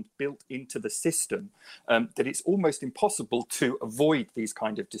problems built into the system that it's almost impossible to avoid these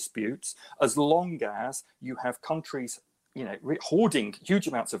kind of disputes as long as you have countries, you know, hoarding huge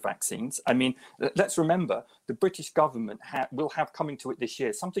amounts of vaccines. I mean, let's remember the British government will have coming to it this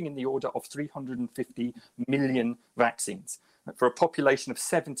year something in the order of 350 million vaccines. For a population of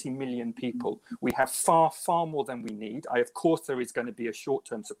 70 million people, we have far, far more than we need. Of course, there is going to be a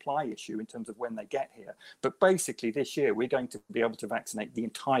short-term supply issue in terms of when they get here. But basically, this year, we're going to be able to vaccinate the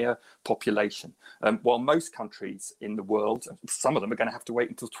entire population. While most countries in the world, some of them are going to have to wait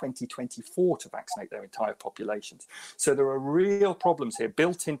until 2024 to vaccinate their entire populations. So there are real problems here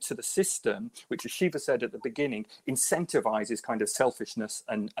built into the system, which, as Shiva said at the beginning, incentivizes kind of selfishness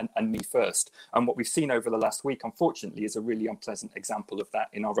and me first. And what we've seen over the last week, unfortunately, is a really unpleasant example of that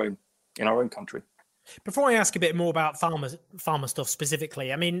in our own country. Before I ask a bit more about pharma stuff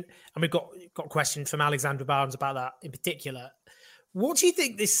specifically, I mean, and we've got a question from Alexandra Barnes about that in particular. What do you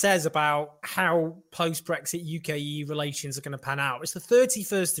think this says about how post-Brexit UK-EU relations are going to pan out? It's the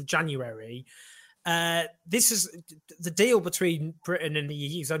 31st of January. This is the deal between Britain and the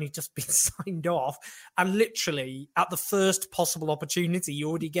EU has only just been signed off, and literally at the first possible opportunity, you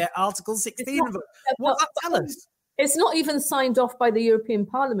already get Article 16. What does that tell us? It's not even signed off by the European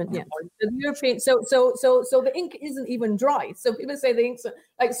Parliament yet. So the ink isn't even dry. So people say the ink's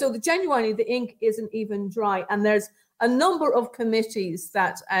genuinely the ink isn't even dry, and there's a number of committees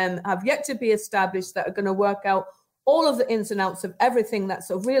that have yet to be established that are going to work out all of the ins and outs of everything that's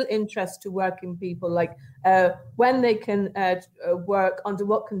of real interest to working people, like when they can work, under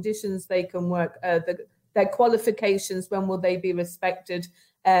what conditions they can work, their qualifications, when will they be respected,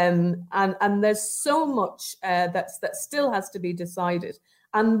 And there's so much that still has to be decided.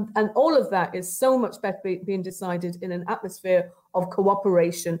 And all of that is so much better being decided in an atmosphere of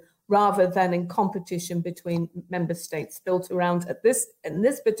cooperation rather than in competition between member states, built around in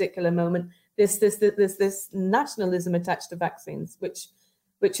this particular moment this nationalism attached to vaccines, which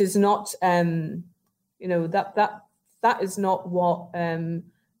is not that is not what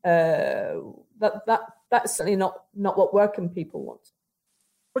that's certainly not what working people want.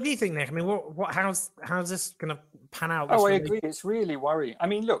 What do you think, Nick? I mean, how's this going to pan out? Oh, I agree. It's really worrying. I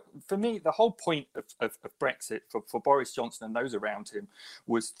mean, look, for me, the whole point of Brexit for Boris Johnson and those around him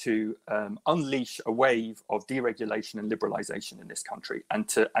was to unleash a wave of deregulation and liberalisation in this country, and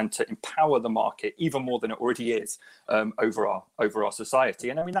to empower the market even more than it already is over our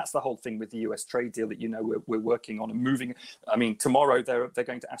society. And I mean, that's the whole thing with the US trade deal that we're working on and moving. I mean, tomorrow they're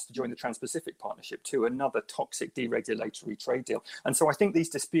going to ask to join the Trans-Pacific Partnership too, another toxic deregulatory trade deal. And so I think these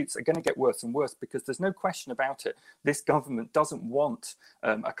disputes are going to get worse and worse, because there's no question about it. This government doesn't want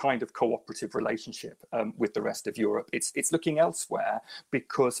a kind of cooperative relationship with the rest of Europe. It's looking elsewhere,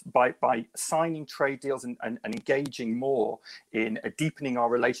 because by signing trade deals and engaging more in deepening our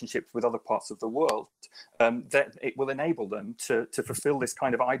relationships with other parts of the world, that it will enable them to fulfill this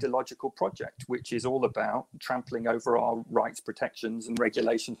kind of ideological project, which is all about trampling over our rights, protections and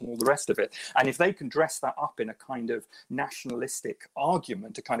regulations and all the rest of it. And if they can dress that up in a kind of nationalistic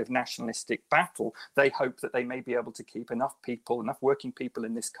argument, a kind of nationalistic battle, they hope that they may be able to keep enough working people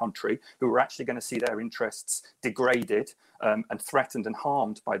in this country who are actually going to see their interests degraded and threatened and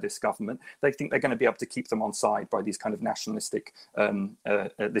harmed by this government. They think they're going to be able to keep them on side by these kind of nationalistic,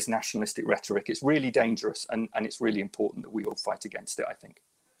 this nationalistic rhetoric. It's really dangerous, and it's really important that we all fight against it, I think.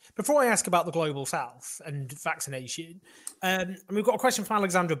 Before I ask about the Global South and vaccination, we've got a question from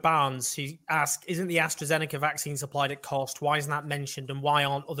Alexandra Barnes, who asks, isn't the AstraZeneca vaccine supplied at cost? Why isn't that mentioned? And why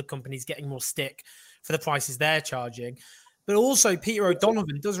aren't other companies getting more stick for the prices they're charging? But also, Peter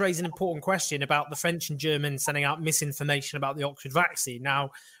O'Donovan does raise an important question about the French and Germans sending out misinformation about the Oxford vaccine. Now,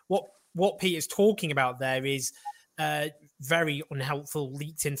 what Peter's talking about there is very unhelpful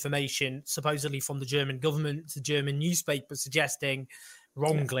leaked information, supposedly from the German government to German newspapers, suggesting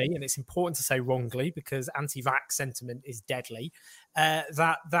wrongly, and it's important to say wrongly because anti-vax sentiment is deadly,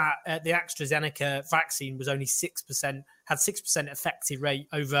 that the AstraZeneca vaccine was only 6%, had 6% effective rate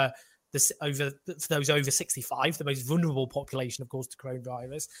over for those over 65, the most vulnerable population, of course, to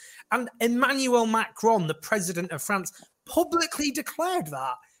coronavirus. And Emmanuel Macron, the president of France, publicly declared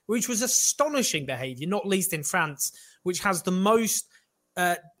that, which was astonishing behavior, not least in France, which has the most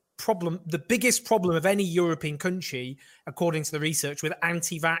the biggest problem of any European country, according to the research, with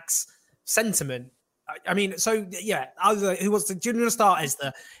anti-vax sentiment. I mean, so yeah, who wants to? Do you want to start,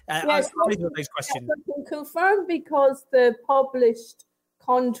 Esther? Yes, those questions. I can confirm, because the published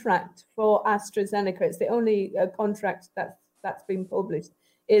contract for AstraZeneca, it's the only contract that's been published,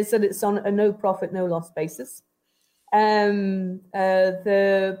 is that it's on a no profit, no loss basis. The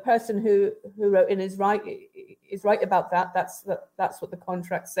person who wrote in is right about that. That's what the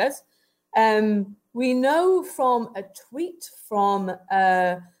contract says. We know from a tweet from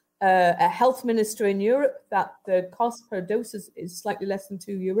a health minister in Europe that the cost per dose is slightly less than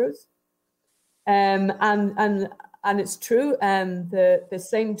 €2. And it's true. The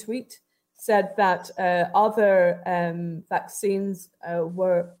same tweet said that other vaccines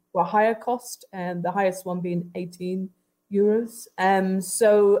were higher cost, and the highest one being €18.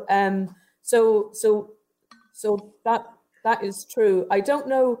 So that is true. I don't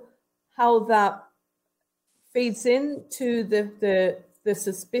know how that feeds into the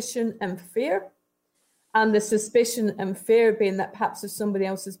suspicion and fear, and the suspicion and fear being that perhaps if somebody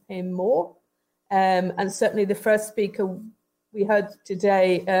else is paying more. And certainly the first speaker we heard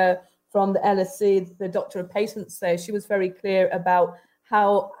today from the LSE, the doctor of patents there, she was very clear about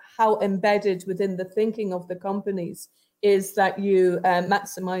how embedded within the thinking of the companies is that you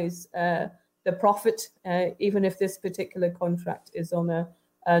maximize the profit, even if this particular contract is on a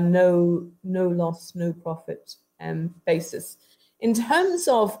no loss, no profit basis. In terms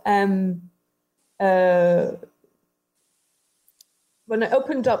of when I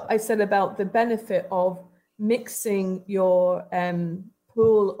opened up, I said about the benefit of mixing your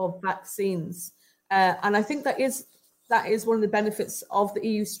pool of vaccines, and I think that is one of the benefits of the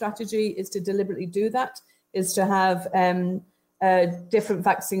EU strategy, is to deliberately do that, is to have different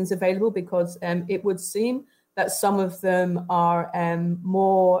vaccines available, because it would seem that some of them are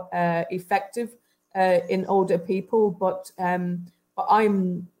more effective in older people, but I'm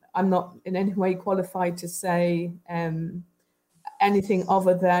not in any way qualified to say anything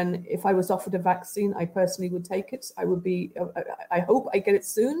other than if I was offered a vaccine, I personally would take it. I hope I get it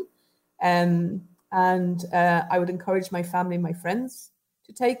soon. And I would encourage my family, my friends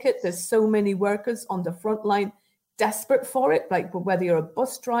to take it. There's so many workers on the front line desperate for it, like whether you're a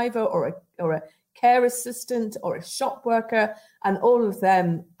bus driver or a care assistant or a shop worker, and all of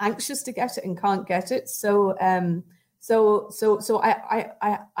them anxious to get it and can't get it. So I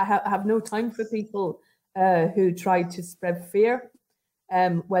have no time for people who try to spread fear,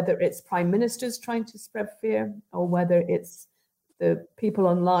 whether it's prime ministers trying to spread fear or whether it's the people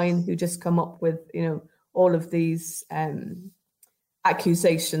online who just come up with, all of these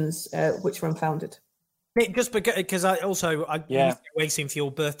accusations which were unfounded. Just because I way soon for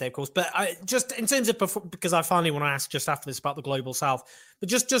your birthday, of course. But just in terms of because I finally want to ask just after this about the global south. But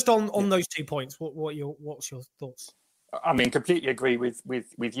just on those 2 points, what's your thoughts? I mean, completely agree with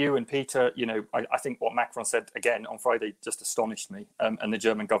you and Peter. I think what Macron said again on Friday just astonished me, and the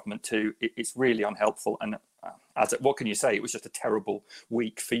German government too. It's really unhelpful. And what can you say? It was just a terrible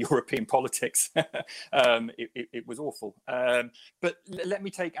week for European politics. It was awful. But let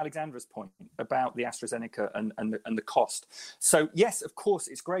me take Alexandra's point about the AstraZeneca and the cost. So yes, of course,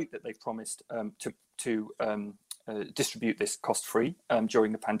 it's great that they've promised to distribute this cost-free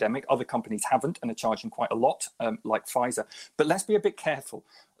during the pandemic. Other companies haven't and are charging quite a lot, like Pfizer. But let's be a bit careful.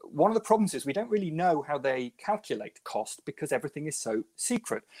 One of the problems is we don't really know how they calculate cost because everything is so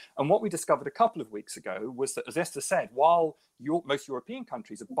secret. And what we discovered a couple of weeks ago was that, as Esther said, while most European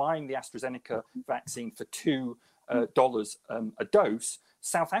countries are buying the AstraZeneca vaccine for $2 a dose,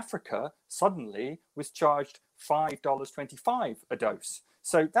 South Africa suddenly was charged $5.25 a dose.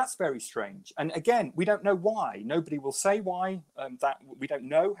 So that's very strange. And again, we don't know why. Nobody will say why. That we don't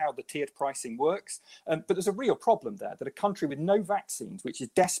know how the tiered pricing works. But there's a real problem there that a country with no vaccines, which is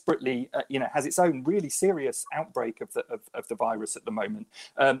desperately, has its own really serious outbreak of the virus at the moment,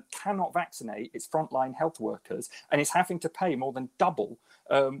 cannot vaccinate its frontline health workers and is having to pay more than double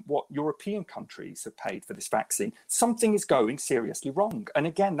what European countries have paid for this vaccine. Something is going seriously wrong. And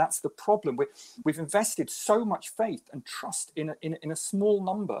again, that's the problem. We've invested so much faith and trust in a small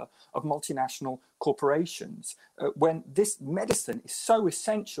number of multinational corporations when this medicine is so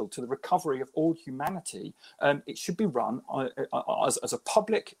essential to the recovery of all humanity. It should be run as a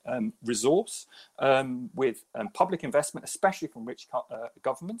public resource with public investment, especially from rich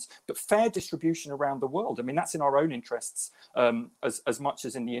governments, but fair distribution around the world. I mean, that's in our own interests as much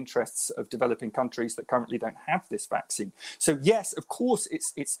as in the interests of developing countries that currently don't have this vaccine. So yes, of course,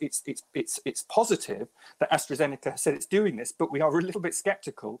 it's positive that AstraZeneca said it's doing this, but we are a little bit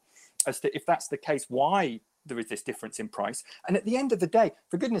skeptical as to if that's the case, why there is this difference in price. And at the end of the day,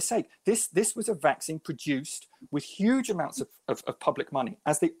 for goodness sake, this was a vaccine produced with huge amounts of public money,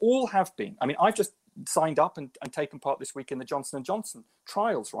 as they all have been. I mean, I've just signed up and taken part this week in the Johnson & Johnson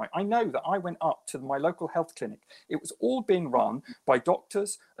trials, right? I know that I went up to my local health clinic. It was all being run by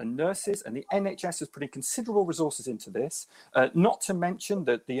doctors and nurses, and the NHS is putting considerable resources into this, not to mention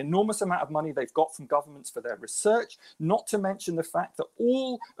the enormous amount of money they've got from governments for their research, not to mention the fact that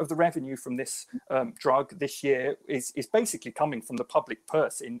all of the revenue from this drug this year is basically coming from the public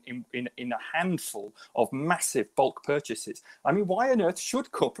purse in a handful of massive bulk purchases. I mean, why on earth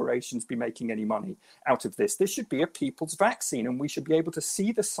should corporations be making any money out of this? This should be a people's vaccine, and we should be able to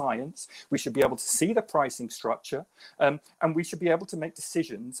see the science, we should be able to see the pricing structure, and we should be able to make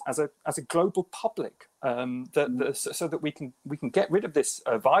decisions as a global public so that we can get rid of this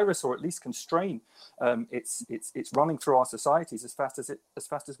virus, or at least constrain its running through our societies as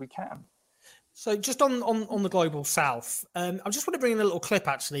fast as we can. So just on the global south, I just want to bring in a little clip,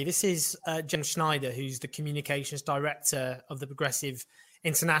 actually. This is Jen Schneider, who's the communications director of the Progressive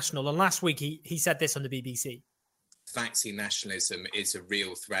International. And last week, he said this on the BBC. Vaccine nationalism is a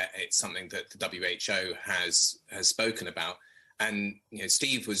real threat. It's something that the WHO has spoken about. And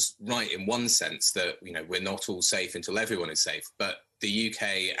Steve was right in one sense that we're not all safe until everyone is safe. But the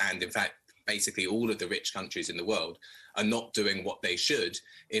UK and, in fact, basically all of the rich countries in the world are not doing what they should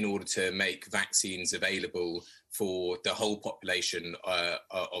in order to make vaccines available for the whole population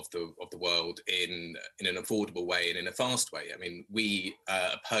of the world in an affordable way and in a fast way. I mean, we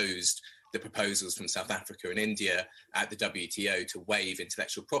opposed the proposals from South Africa and India at the WTO to waive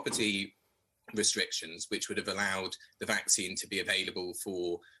intellectual property restrictions, which would have allowed the vaccine to be available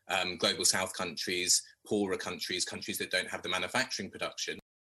for global south countries, poorer countries that don't have the manufacturing production.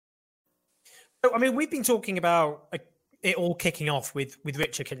 I mean, we've been talking about it all kicking off with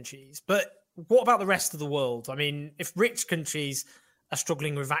richer countries, but what about the rest of the world? I mean, if rich countries are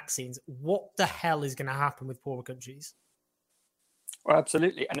struggling with vaccines, what the hell is going to happen with poorer countries? Well,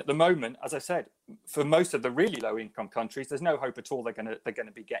 absolutely. And at the moment, as I said, for most of the really low income countries, there's no hope at all they're going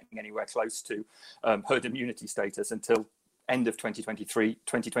to be getting anywhere close to herd immunity status until end of 2023,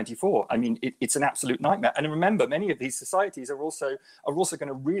 2024. I mean, it's an absolute nightmare. And remember, many of these societies are also going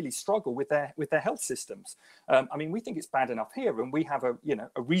to really struggle with their health systems. I mean, we think it's bad enough here, and we have a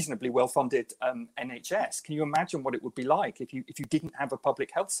reasonably well-funded NHS. Can you imagine what it would be like if you didn't have a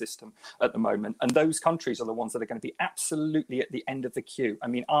public health system at the moment? And those countries are the ones that are going to be absolutely at the end of the queue. I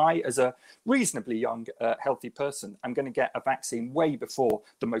mean, I, as a reasonably young, healthy person, I'm going to get a vaccine way before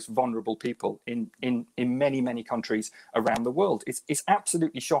the most vulnerable people in many, many countries around the world. It's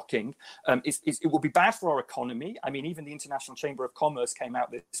absolutely shocking. It will be bad for our economy. I mean, even the International Chamber of Commerce came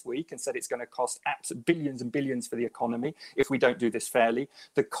out this week and said it's going to cost billions and billions for the economy if we don't do this fairly.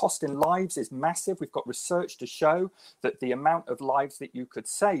 The cost in lives is massive. We've got research to show that the amount of lives that you could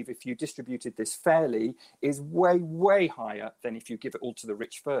save if you distributed this fairly is way, way higher than if you give it all to the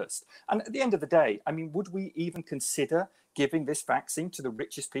rich first. And at the end of the day, I mean, would we even consider giving this vaccine to the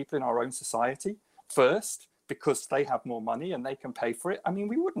richest people in our own society first, because they have more money and they can pay for it? I mean,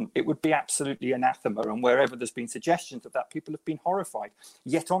 we wouldn't. It would be absolutely anathema. And wherever there's been suggestions of that, people have been horrified.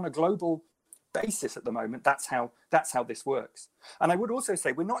 Yet on a global basis at the moment, that's how this works. And I would also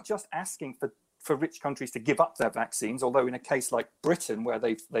say we're not just asking for rich countries to give up their vaccines, although in a case like Britain, where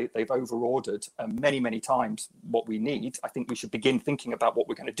they've over-ordered many times what we need, I think we should begin thinking about what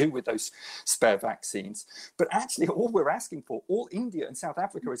we're going to do with those spare vaccines. But actually, all we're asking for, all India and South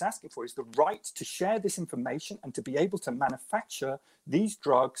Africa is asking for, is the right to share this information and to be able to manufacture these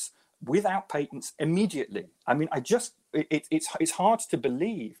drugs without patents immediately. I mean, it's hard to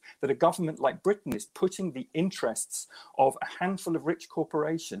believe that a government like Britain is putting the interests of a handful of rich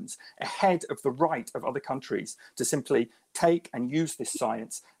corporations ahead of the right of other countries to simply take and use this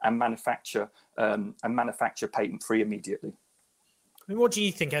science and manufacture patent-free immediately. I mean, what do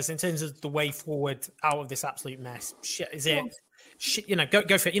you think, Ez, in terms of the way forward out of this absolute mess? Is it,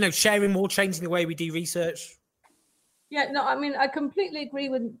 go for it, sharing more, changing the way we do research? Yeah, no, I mean, I completely agree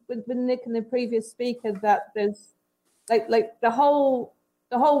with Nick and the previous speaker that there's like the whole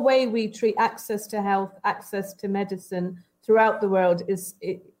way we treat access to health, access to medicine throughout the world is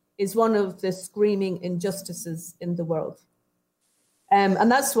one of the screaming injustices in the world. And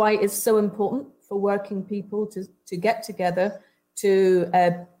that's why it's so important for working people to get together, to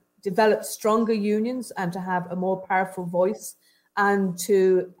develop stronger unions and to have a more powerful voice and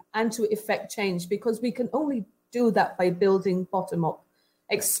to effect change, because we can only do that by building bottom up.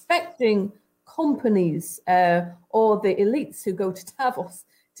 Expecting companies or the elites who go to Davos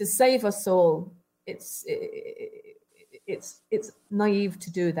to save us all, it's naive to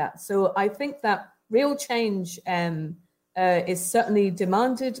do that. So I think that real change is certainly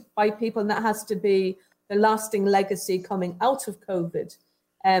demanded by people, and that has to be the lasting legacy coming out of COVID.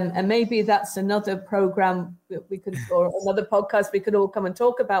 And maybe that's another program we could, or another podcast we could all come and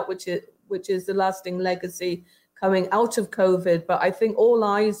talk about, which is the lasting legacy coming out of COVID. But I think all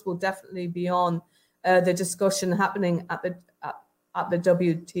eyes will definitely be on the discussion happening at the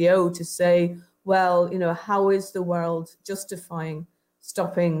WTO to say, well, how is the world justifying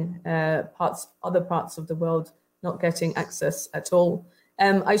stopping other parts of the world not getting access at all?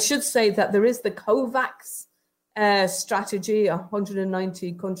 I should say that there is the COVAX strategy.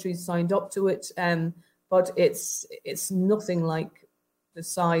 190 countries signed up to it, but it's nothing like the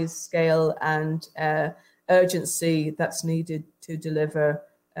size, scale, and urgency that's needed to deliver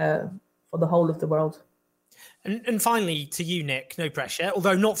for the whole of the world. And finally, to you, Nick, no pressure,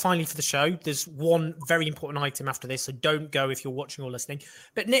 although not finally for the show. There's one very important item after this, so don't go if you're watching or listening.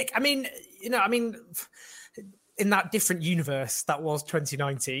 But Nick, in that different universe that was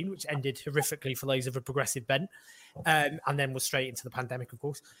 2019, which ended horrifically for those of a progressive bent, and then was straight into the pandemic, of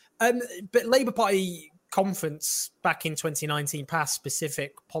course. But Labour Party conference back in 2019 passed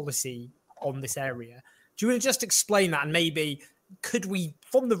specific policy on this area. Do you want to just explain that? And maybe could we,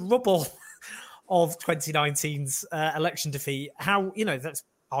 from the rubble of 2019's election defeat, how, that's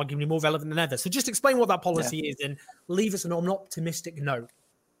arguably more relevant than ever. So just explain what that policy is and leave us on an optimistic note.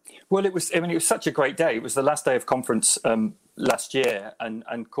 Well, it was such a great day. It was the last day of conference last year, and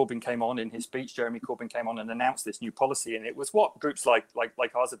Corbyn came on in his speech. Jeremy Corbyn came on and announced this new policy, and it was what groups like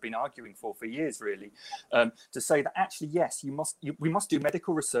ours have been arguing for years, really, to say that actually, yes, we must do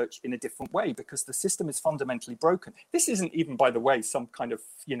medical research in a different way because the system is fundamentally broken. This isn't even, by the way, some kind of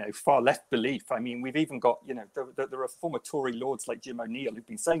far left belief. I mean, we've even got there are former Tory lords like Jim O'Neill who've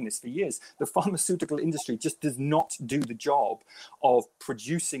been saying this for years. The pharmaceutical industry just does not do the job of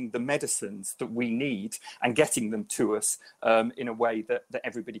producing the medicines that we need and getting them to us in a way that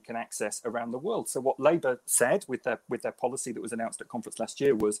everybody can access around the world. So what Labour said with their policy that was announced at conference last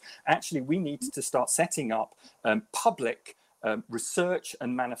year was, actually, we need to start setting up public research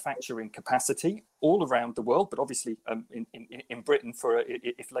and manufacturing capacity all around the world, but obviously in Britain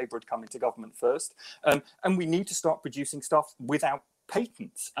if Labour had come into government first. And we need to start producing stuff without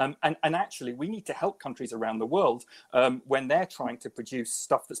patents. And actually, we need to help countries around the world when they're trying to produce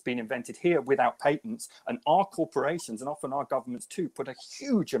stuff that's been invented here without patents. And our corporations, and often our governments too, put a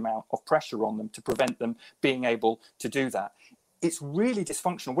huge amount of pressure on them to prevent them being able to do that. It's really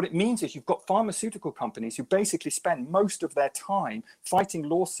dysfunctional. What it means is you've got pharmaceutical companies who basically spend most of their time fighting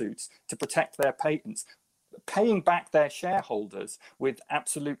lawsuits to protect their patents, paying back their shareholders with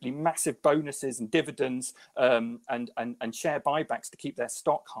absolutely massive bonuses and dividends and share buybacks to keep their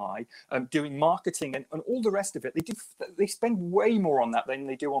stock high, doing marketing and all the rest of it. They spend way more on that than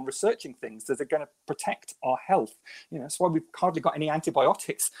they do on researching things that are going to protect our health. That's why we've hardly got any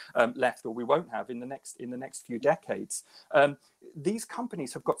antibiotics left, or we won't have in the next few decades. These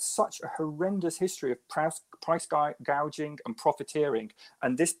companies have got such a horrendous history of price gouging and profiteering,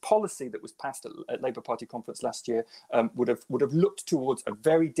 and this policy that was passed at Labour Party conference last year would have looked towards a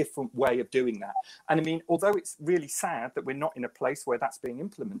very different way of doing that. And I mean, although it's really sad that we're not in a place where that's being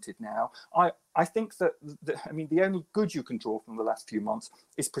implemented now, I think that the only good you can draw from the last few months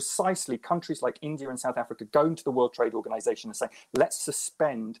is precisely countries like India and South Africa going to the World Trade Organization and saying, let's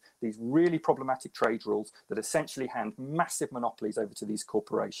suspend these really problematic trade rules that essentially hand massive monopolies over to these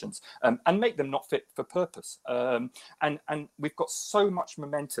corporations and make them not fit for purpose. And we've got so much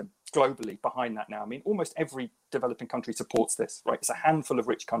momentum globally behind that now. I mean, almost every developing country supports this, right? It's a handful of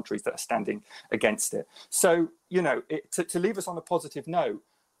rich countries that are standing against it. So, to leave us on a positive note,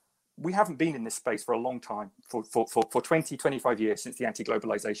 we haven't been in this space for a long time, for 20, 25 years since the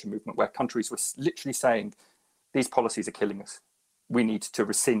anti-globalization movement, where countries were literally saying, these policies are killing us. We need to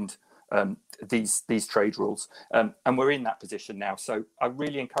rescind these trade rules. And we're in that position now. So I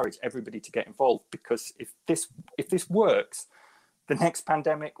really encourage everybody to get involved, because if this works, the next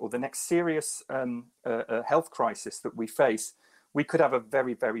pandemic or the next serious health crisis that we face, we could have a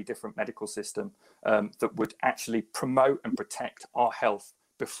very, very different medical system that would actually promote and protect our health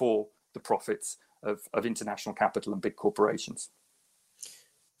before the profits of international capital and big corporations.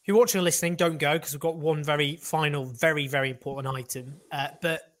 If you're watching or listening, don't go, because we've got one very final, very, very important item.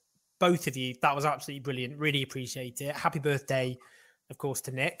 But both of you, that was absolutely brilliant. Really appreciate it. Happy birthday, of course,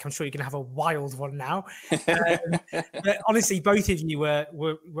 to Nick. I'm sure you're going to have a wild one now. But honestly, both of you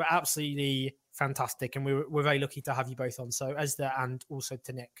were absolutely fantastic, and we're very lucky to have you both on. So Ezra and also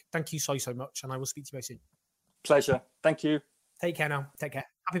to Nick, thank you so much, and I will speak to you very soon. Pleasure. Thank you. Take care now. Take care.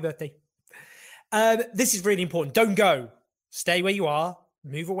 Happy birthday. This is really important. Don't go. Stay where you are.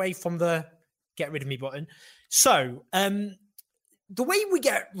 Move away from the get rid of me button. So the way we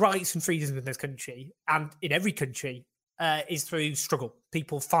get rights and freedoms in this country and in every country is through struggle.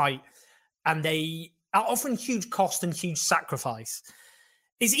 People fight, and they are often huge cost and huge sacrifice.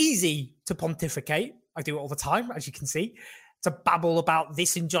 It's easy to pontificate. I do it all the time, as you can see, to babble about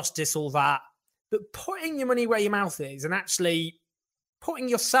this injustice, all that. But putting your money where your mouth is and actually putting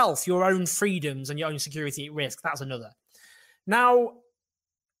yourself, your own freedoms and your own security at risk, that's another. Now,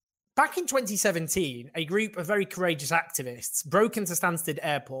 back in 2017, a group of very courageous activists broke into Stansted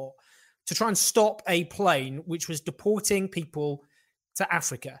Airport to try and stop a plane which was deporting people to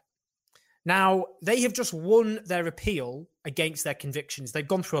Africa. Now, they have just won their appeal against their convictions. They've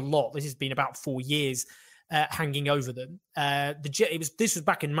gone through a lot. This has been about 4 years hanging over them. This was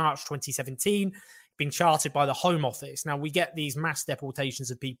back in March 2017, being chartered by the Home Office. Now, we get these mass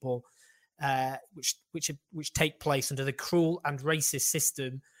deportations of people which take place under the cruel and racist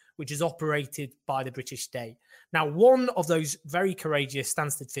system which is operated by the British state. Now, one of those very courageous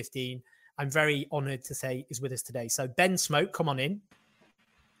Stansted 15, I'm very honoured to say, is with us today. So, Ben Smoke, come on in.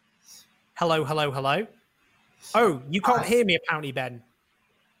 Hello. Oh, you can't hear me apparently, Ben.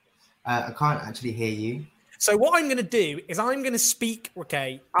 I can't actually hear you. So what I'm going to do is I'm going to speak,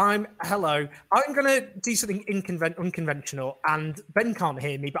 I'm going to do something unconventional, and Ben can't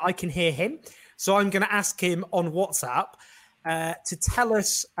hear me, but I can hear him. So I'm going to ask him on WhatsApp to tell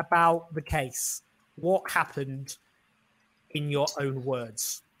us about the case. What happened in your own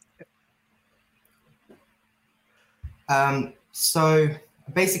words? So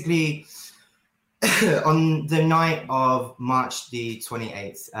basically, on the night of March the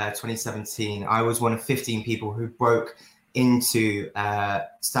 28th, 2017, I was one of 15 people who broke into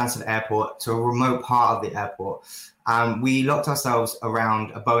Stansted Airport, to a remote part of the airport. We locked ourselves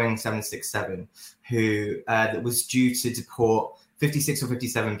around a Boeing 767 that was due to deport 56 or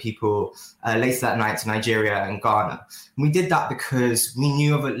 57 people later that night to Nigeria and Ghana. And we did that because we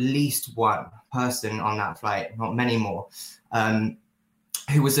knew of at least one person on that flight, not many more,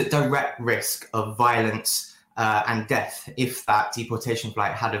 who was at direct risk of violence and death if that deportation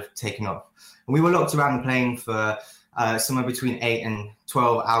flight had have taken off. And we were locked around the plane for somewhere between 8 and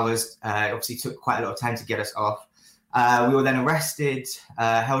 12 hours. It obviously took quite a lot of time to get us off. We were then arrested,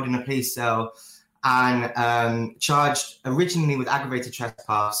 held in a police cell, and charged originally with aggravated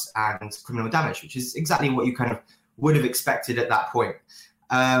trespass and criminal damage, which is exactly what you kind of would have expected at that point.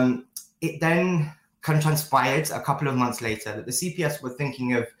 It then kind of transpired a couple of months later that the CPS were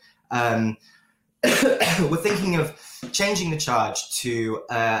thinking of changing the charge to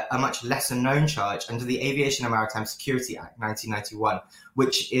a much lesser known charge under the Aviation and Maritime Security Act 1991,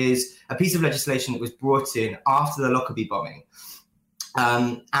 which is a piece of legislation that was brought in after the Lockerbie bombing.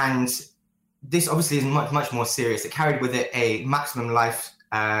 And this obviously is much, much more serious. It carried with it a maximum life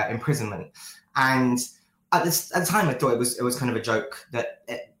imprisonment. And at the time, I thought it was kind of a joke that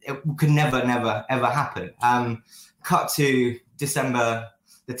it could never, ever happen. Cut to December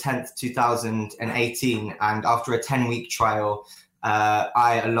the 10th, 2018, and after a 10-week trial,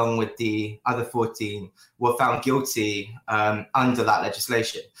 I, along with the other 14, were found guilty under that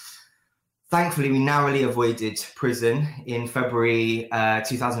legislation. Thankfully, we narrowly avoided prison in February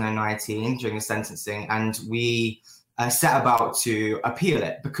 2019 during the sentencing, and we set about to appeal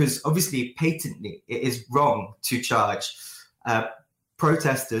it because obviously, patently, it is wrong to charge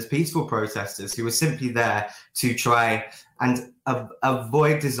protesters, peaceful protesters, who were simply there to try and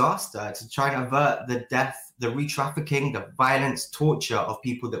avoid disaster, to try and avert the death, the re-trafficking, the violence, torture of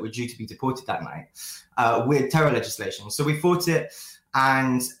people that were due to be deported that night with terror legislation. So we fought it,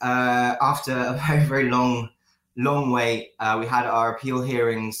 and after a very, very long wait, we had our appeal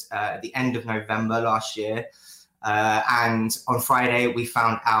hearings at the end of November last year. And on Friday, we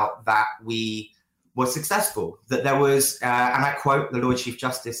found out that we were successful, that there was, and I quote the Lord Chief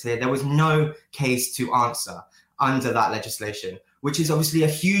Justice here, there was no case to answer under that legislation, which is obviously a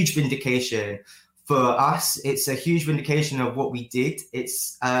huge vindication for us. It's a huge vindication of what we did.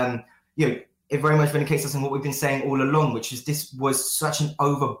 It's, it very much vindicates us in what we've been saying all along, which is this was such an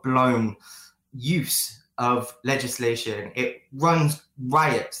overblown use of legislation. It runs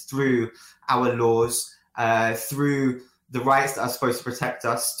riot through our laws, through the rights that are supposed to protect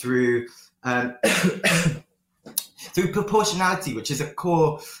us, through through proportionality, which is a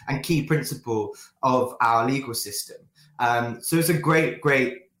core and key principle of our legal system. So it's a great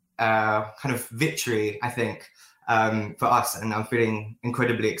kind of victory, I think, for us, and I'm feeling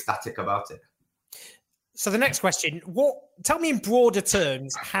incredibly ecstatic about it. So the next question, tell me in broader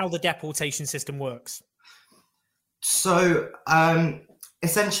terms how the deportation system works. So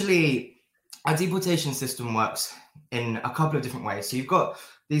essentially, our deportation system works in a couple of different ways. So you've got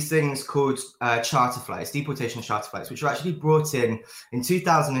these things called charter flights, deportation charter flights, which were actually brought in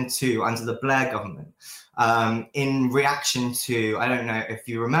 2002 under the Blair government in reaction to, I don't know if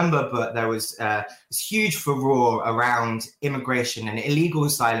you remember, but there was this huge furore around immigration and illegal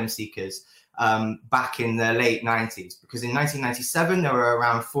asylum seekers back in the late 90s, because in 1997 there were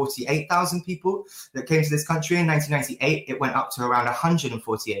around 48,000 people that came to this country. In 1998 it went up to around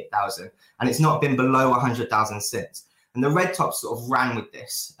 148,000, and it's not been below 100,000 since. And the Red Tops sort of ran with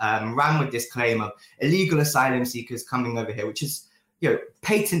this claim of illegal asylum seekers coming over here, which is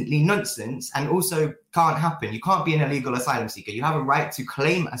patently nonsense and also can't happen. You can't be an illegal asylum seeker. You have a right to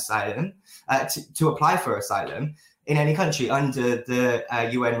claim asylum, to apply for asylum in any country under the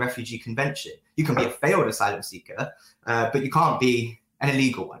UN Refugee Convention. You can be a failed asylum seeker, but you can't be an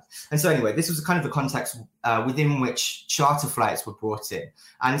illegal one. And so anyway, this was kind of the context within which charter flights were brought in.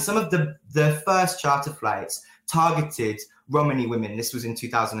 And some of the first charter flights targeted Romani women. This was in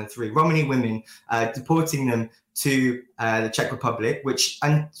 2003. Romani women, deporting them to the Czech Republic, which,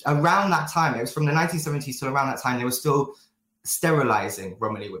 and around that time, it was from the 1970s till around that time, they were still sterilizing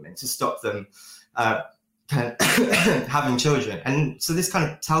Romani women to stop them having children. And so this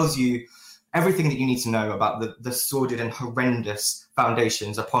kind of tells you everything that you need to know about the sordid and horrendous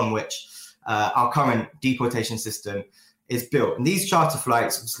foundations upon which our current deportation system is built. And these charter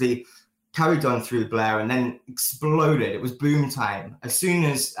flights obviously carried on through Blair and then exploded. It was boom time. As soon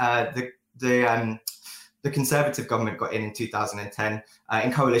as the Conservative government got in 2010,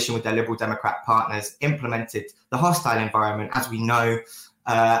 in coalition with their Liberal Democrat partners, implemented the hostile environment, as we know,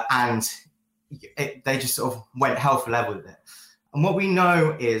 and they just sort of went hell for leather with it. And what we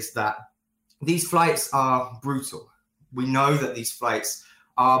know is that these flights are brutal. We know that these flights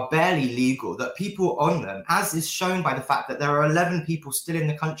are barely legal, that people on them, as is shown by the fact that there are 11 people still in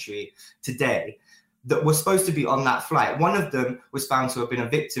the country today that were supposed to be on that flight. One of them was found to have been a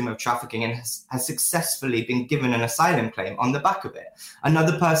victim of trafficking and has successfully been given an asylum claim on the back of it.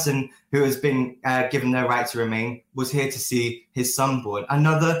 Another person who has been given their right to remain was here to see his son born.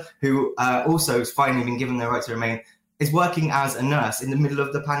 Another who also has finally been given their right to remain is working as a nurse in the middle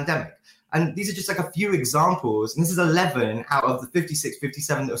of the pandemic. And these are just like a few examples. And this is 11 out of the 56,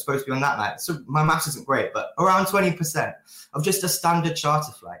 57 that were supposed to be on that night. So my maths isn't great, but around 20% of just a standard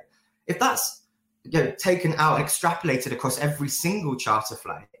charter flight. If that's taken out, extrapolated across every single charter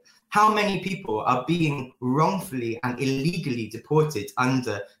flight, how many people are being wrongfully and illegally deported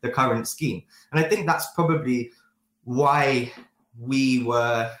under the current scheme? And I think that's probably why we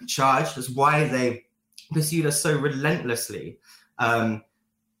were charged, that's why they pursued us so relentlessly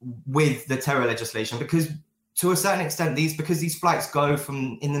with the terror legislation, because to a certain extent, because these flights go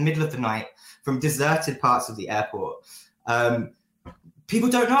from in the middle of the night from deserted parts of the airport, people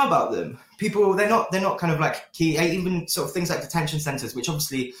don't know about them. They're not kind of like key, even sort of things like detention centers, which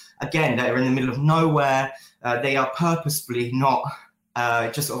obviously, again, they're in the middle of nowhere. They are purposefully not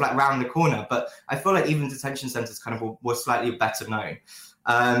just sort of like round the corner. But I feel like even detention centers kind of were slightly better known.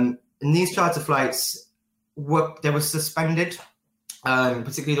 And these charter flights they were suspended,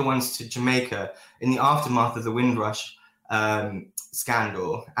 particularly the ones to Jamaica, in the aftermath of the Windrush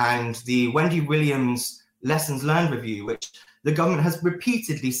scandal and the Wendy Williams Lessons Learned Review, which the government has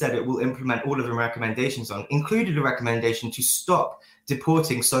repeatedly said it will implement all of the recommendations on, included a recommendation to stop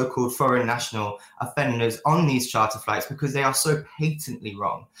deporting so-called foreign national offenders on these charter flights because they are so patently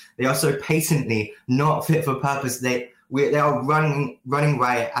wrong. They are so patently not fit for purpose. They are running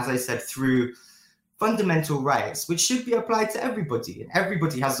riot, as I said, through fundamental rights, which should be applied to everybody. And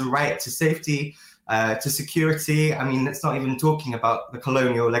everybody has the right to safety, to security. I mean, that's not even talking about the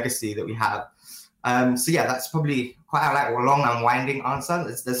colonial legacy that we have. So yeah, that's probably quite a long and winding answer.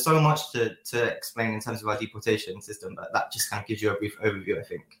 There's so much to explain in terms of our deportation system, but that just kind of gives you a brief overview, I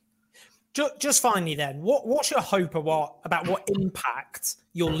think. Just finally then, what's your hope about what impact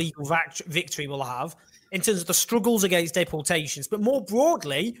your legal victory will have in terms of the struggles against deportations, but more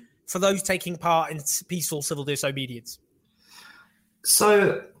broadly for those taking part in peaceful civil disobedience?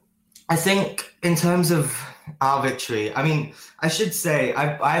 So I think in terms of our victory, I mean, I should say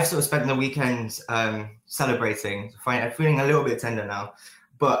I've sort of spent the weekend celebrating, feeling a little bit tender now,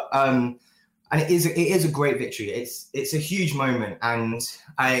 but and it is a great victory. It's a huge moment, and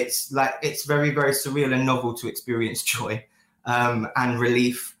it's very, very surreal and novel to experience joy and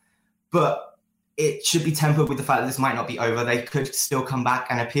relief, but it should be tempered with the fact that this might not be over. They could still come back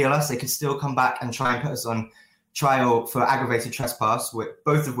and appeal us. They could still come back and try and put us on trial for aggravated trespass,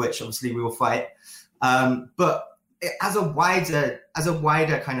 both of which obviously we will fight. But as a wider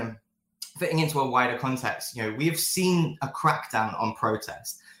kind of fitting into a wider context, we have seen a crackdown on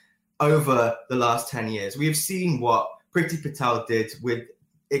protest over the last 10 years. We have seen what Priti Patel did with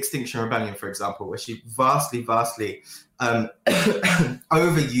Extinction Rebellion, for example, where she vastly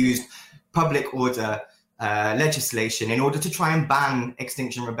overused public order legislation in order to try and ban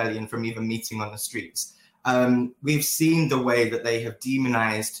Extinction Rebellion from even meeting on the streets. We've seen the way that they have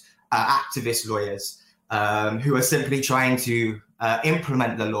demonized activist lawyers who are simply trying to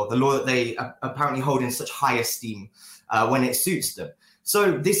implement the law that they apparently hold in such high esteem when it suits them.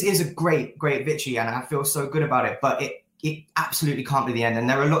 So this is a great, great victory, and I feel so good about it, but it absolutely can't be the end. And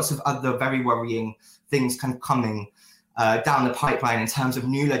there are lots of other very worrying things kind of coming down the pipeline in terms of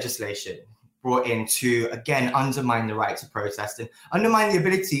new legislation brought in to, again, undermine the right to protest and undermine the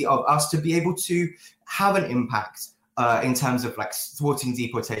ability of us to be able to have an impact in terms of thwarting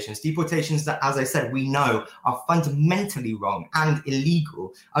deportations that, as I said, we know are fundamentally wrong and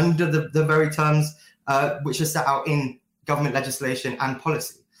illegal under the very terms which are set out in government legislation and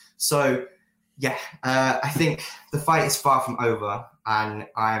policy. So, yeah, I think the fight is far from over, and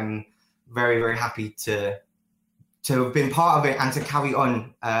I'm very, very happy to have been part of it and to carry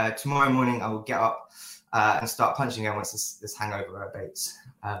on. Tomorrow morning, I will get up and start punching again once this hangover abates.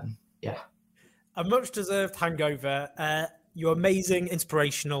 Yeah. A much-deserved hangover. You're amazing,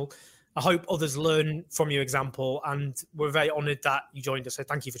 inspirational. I hope others learn from your example, and we're very honoured that you joined us. So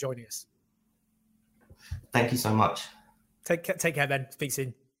thank you for joining us. Thank you so much. Take care, Ben. Speak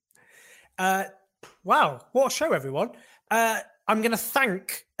soon. Wow, what a show, everyone. I'm going to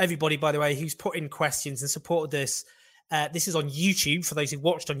thank everybody, by the way, who's put in questions and supported this. This is on YouTube for those who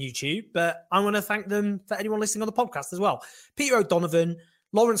watched on YouTube, but I want to thank them for anyone listening on the podcast as well. Peter O'Donovan,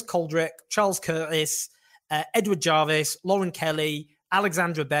 Lawrence Coldrick, Charles Curtis, Edward Jarvis, Lauren Kelly,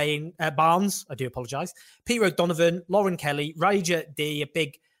 Alexandra Barnes, I do apologise, Peter O'Donovan, Lauren Kelly, Raja D, a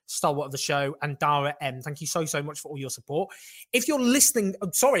big stalwart of the show, and Dara M. Thank you so much for all your support. If you're listening,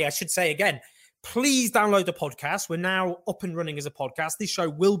 I'm sorry, I should say again, Please download the podcast. We're now up and running as a podcast. This show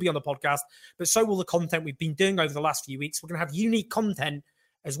will be on the podcast, but so will the content we've been doing over the last few weeks. We're going to have unique content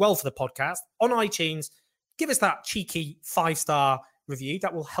as well for the podcast on iTunes. Give us that cheeky 5-star review.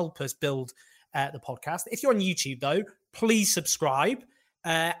 That will help us build the podcast. If you're on YouTube, though, please subscribe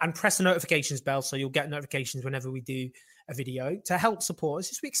and press the notifications bell so you'll get notifications whenever we do a video to help support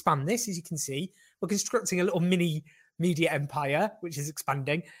us as we expand this. As you can see, we're constructing a little mini media empire, which is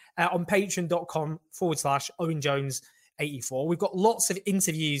expanding on patreon.com/OwenJones84. We've got lots of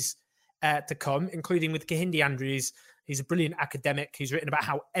interviews to come, including with Kahindi Andrews, who's a brilliant academic who's written about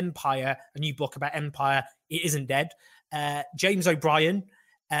how Empire, a new book about Empire, it isn't dead. James O'Brien,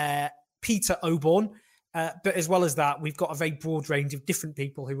 Peter Oborn. But as well as that, we've got a very broad range of different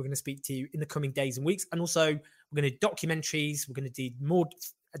people who we're going to speak to in the coming days and weeks. And also, we're going to do documentaries. We're going to do more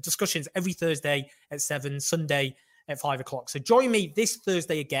discussions every Thursday at 7, Sunday at 5 o'clock. So join me this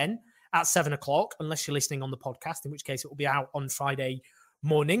Thursday again at 7 o'clock, unless you're listening on the podcast, in which case it will be out on Friday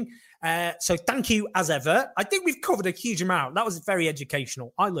morning. So thank you as ever. I think we've covered a huge amount. That was very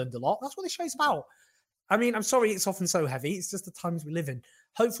educational. I learned a lot. That's what the show's about. I mean, I'm sorry it's often so heavy. It's just the times we live in.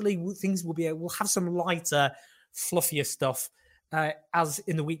 Hopefully things will we'll have some lighter, fluffier stuff as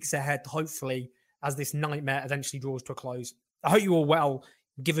in the weeks ahead, hopefully, as this nightmare eventually draws to a close. I hope you're all well,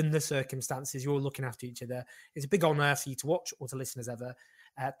 given the circumstances. You're all looking after each other. It's a big honor for you to watch or to listen as ever.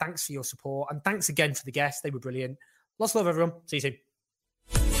 Thanks for your support. And thanks again for the guests. They were brilliant. Lots of love, everyone. See you soon.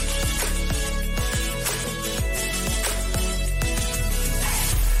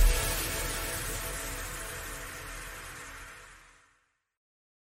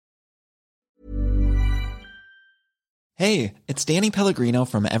 Hey, it's Danny Pellegrino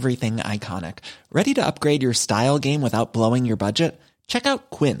from Everything Iconic. Ready to upgrade your style game without blowing your budget? Check out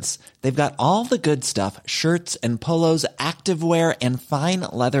Quince. They've got all the good stuff, shirts and polos, activewear, and fine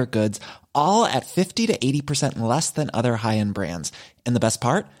leather goods, all at 50 to 80% less than other high-end brands. And the best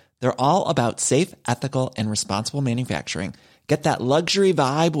part? They're all about safe, ethical, and responsible manufacturing. Get that luxury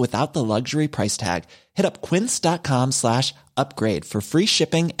vibe without the luxury price tag. Hit up quince.com/upgrade for free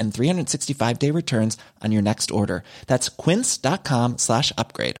shipping and 365-day returns on your next order. That's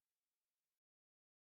quince.com/upgrade.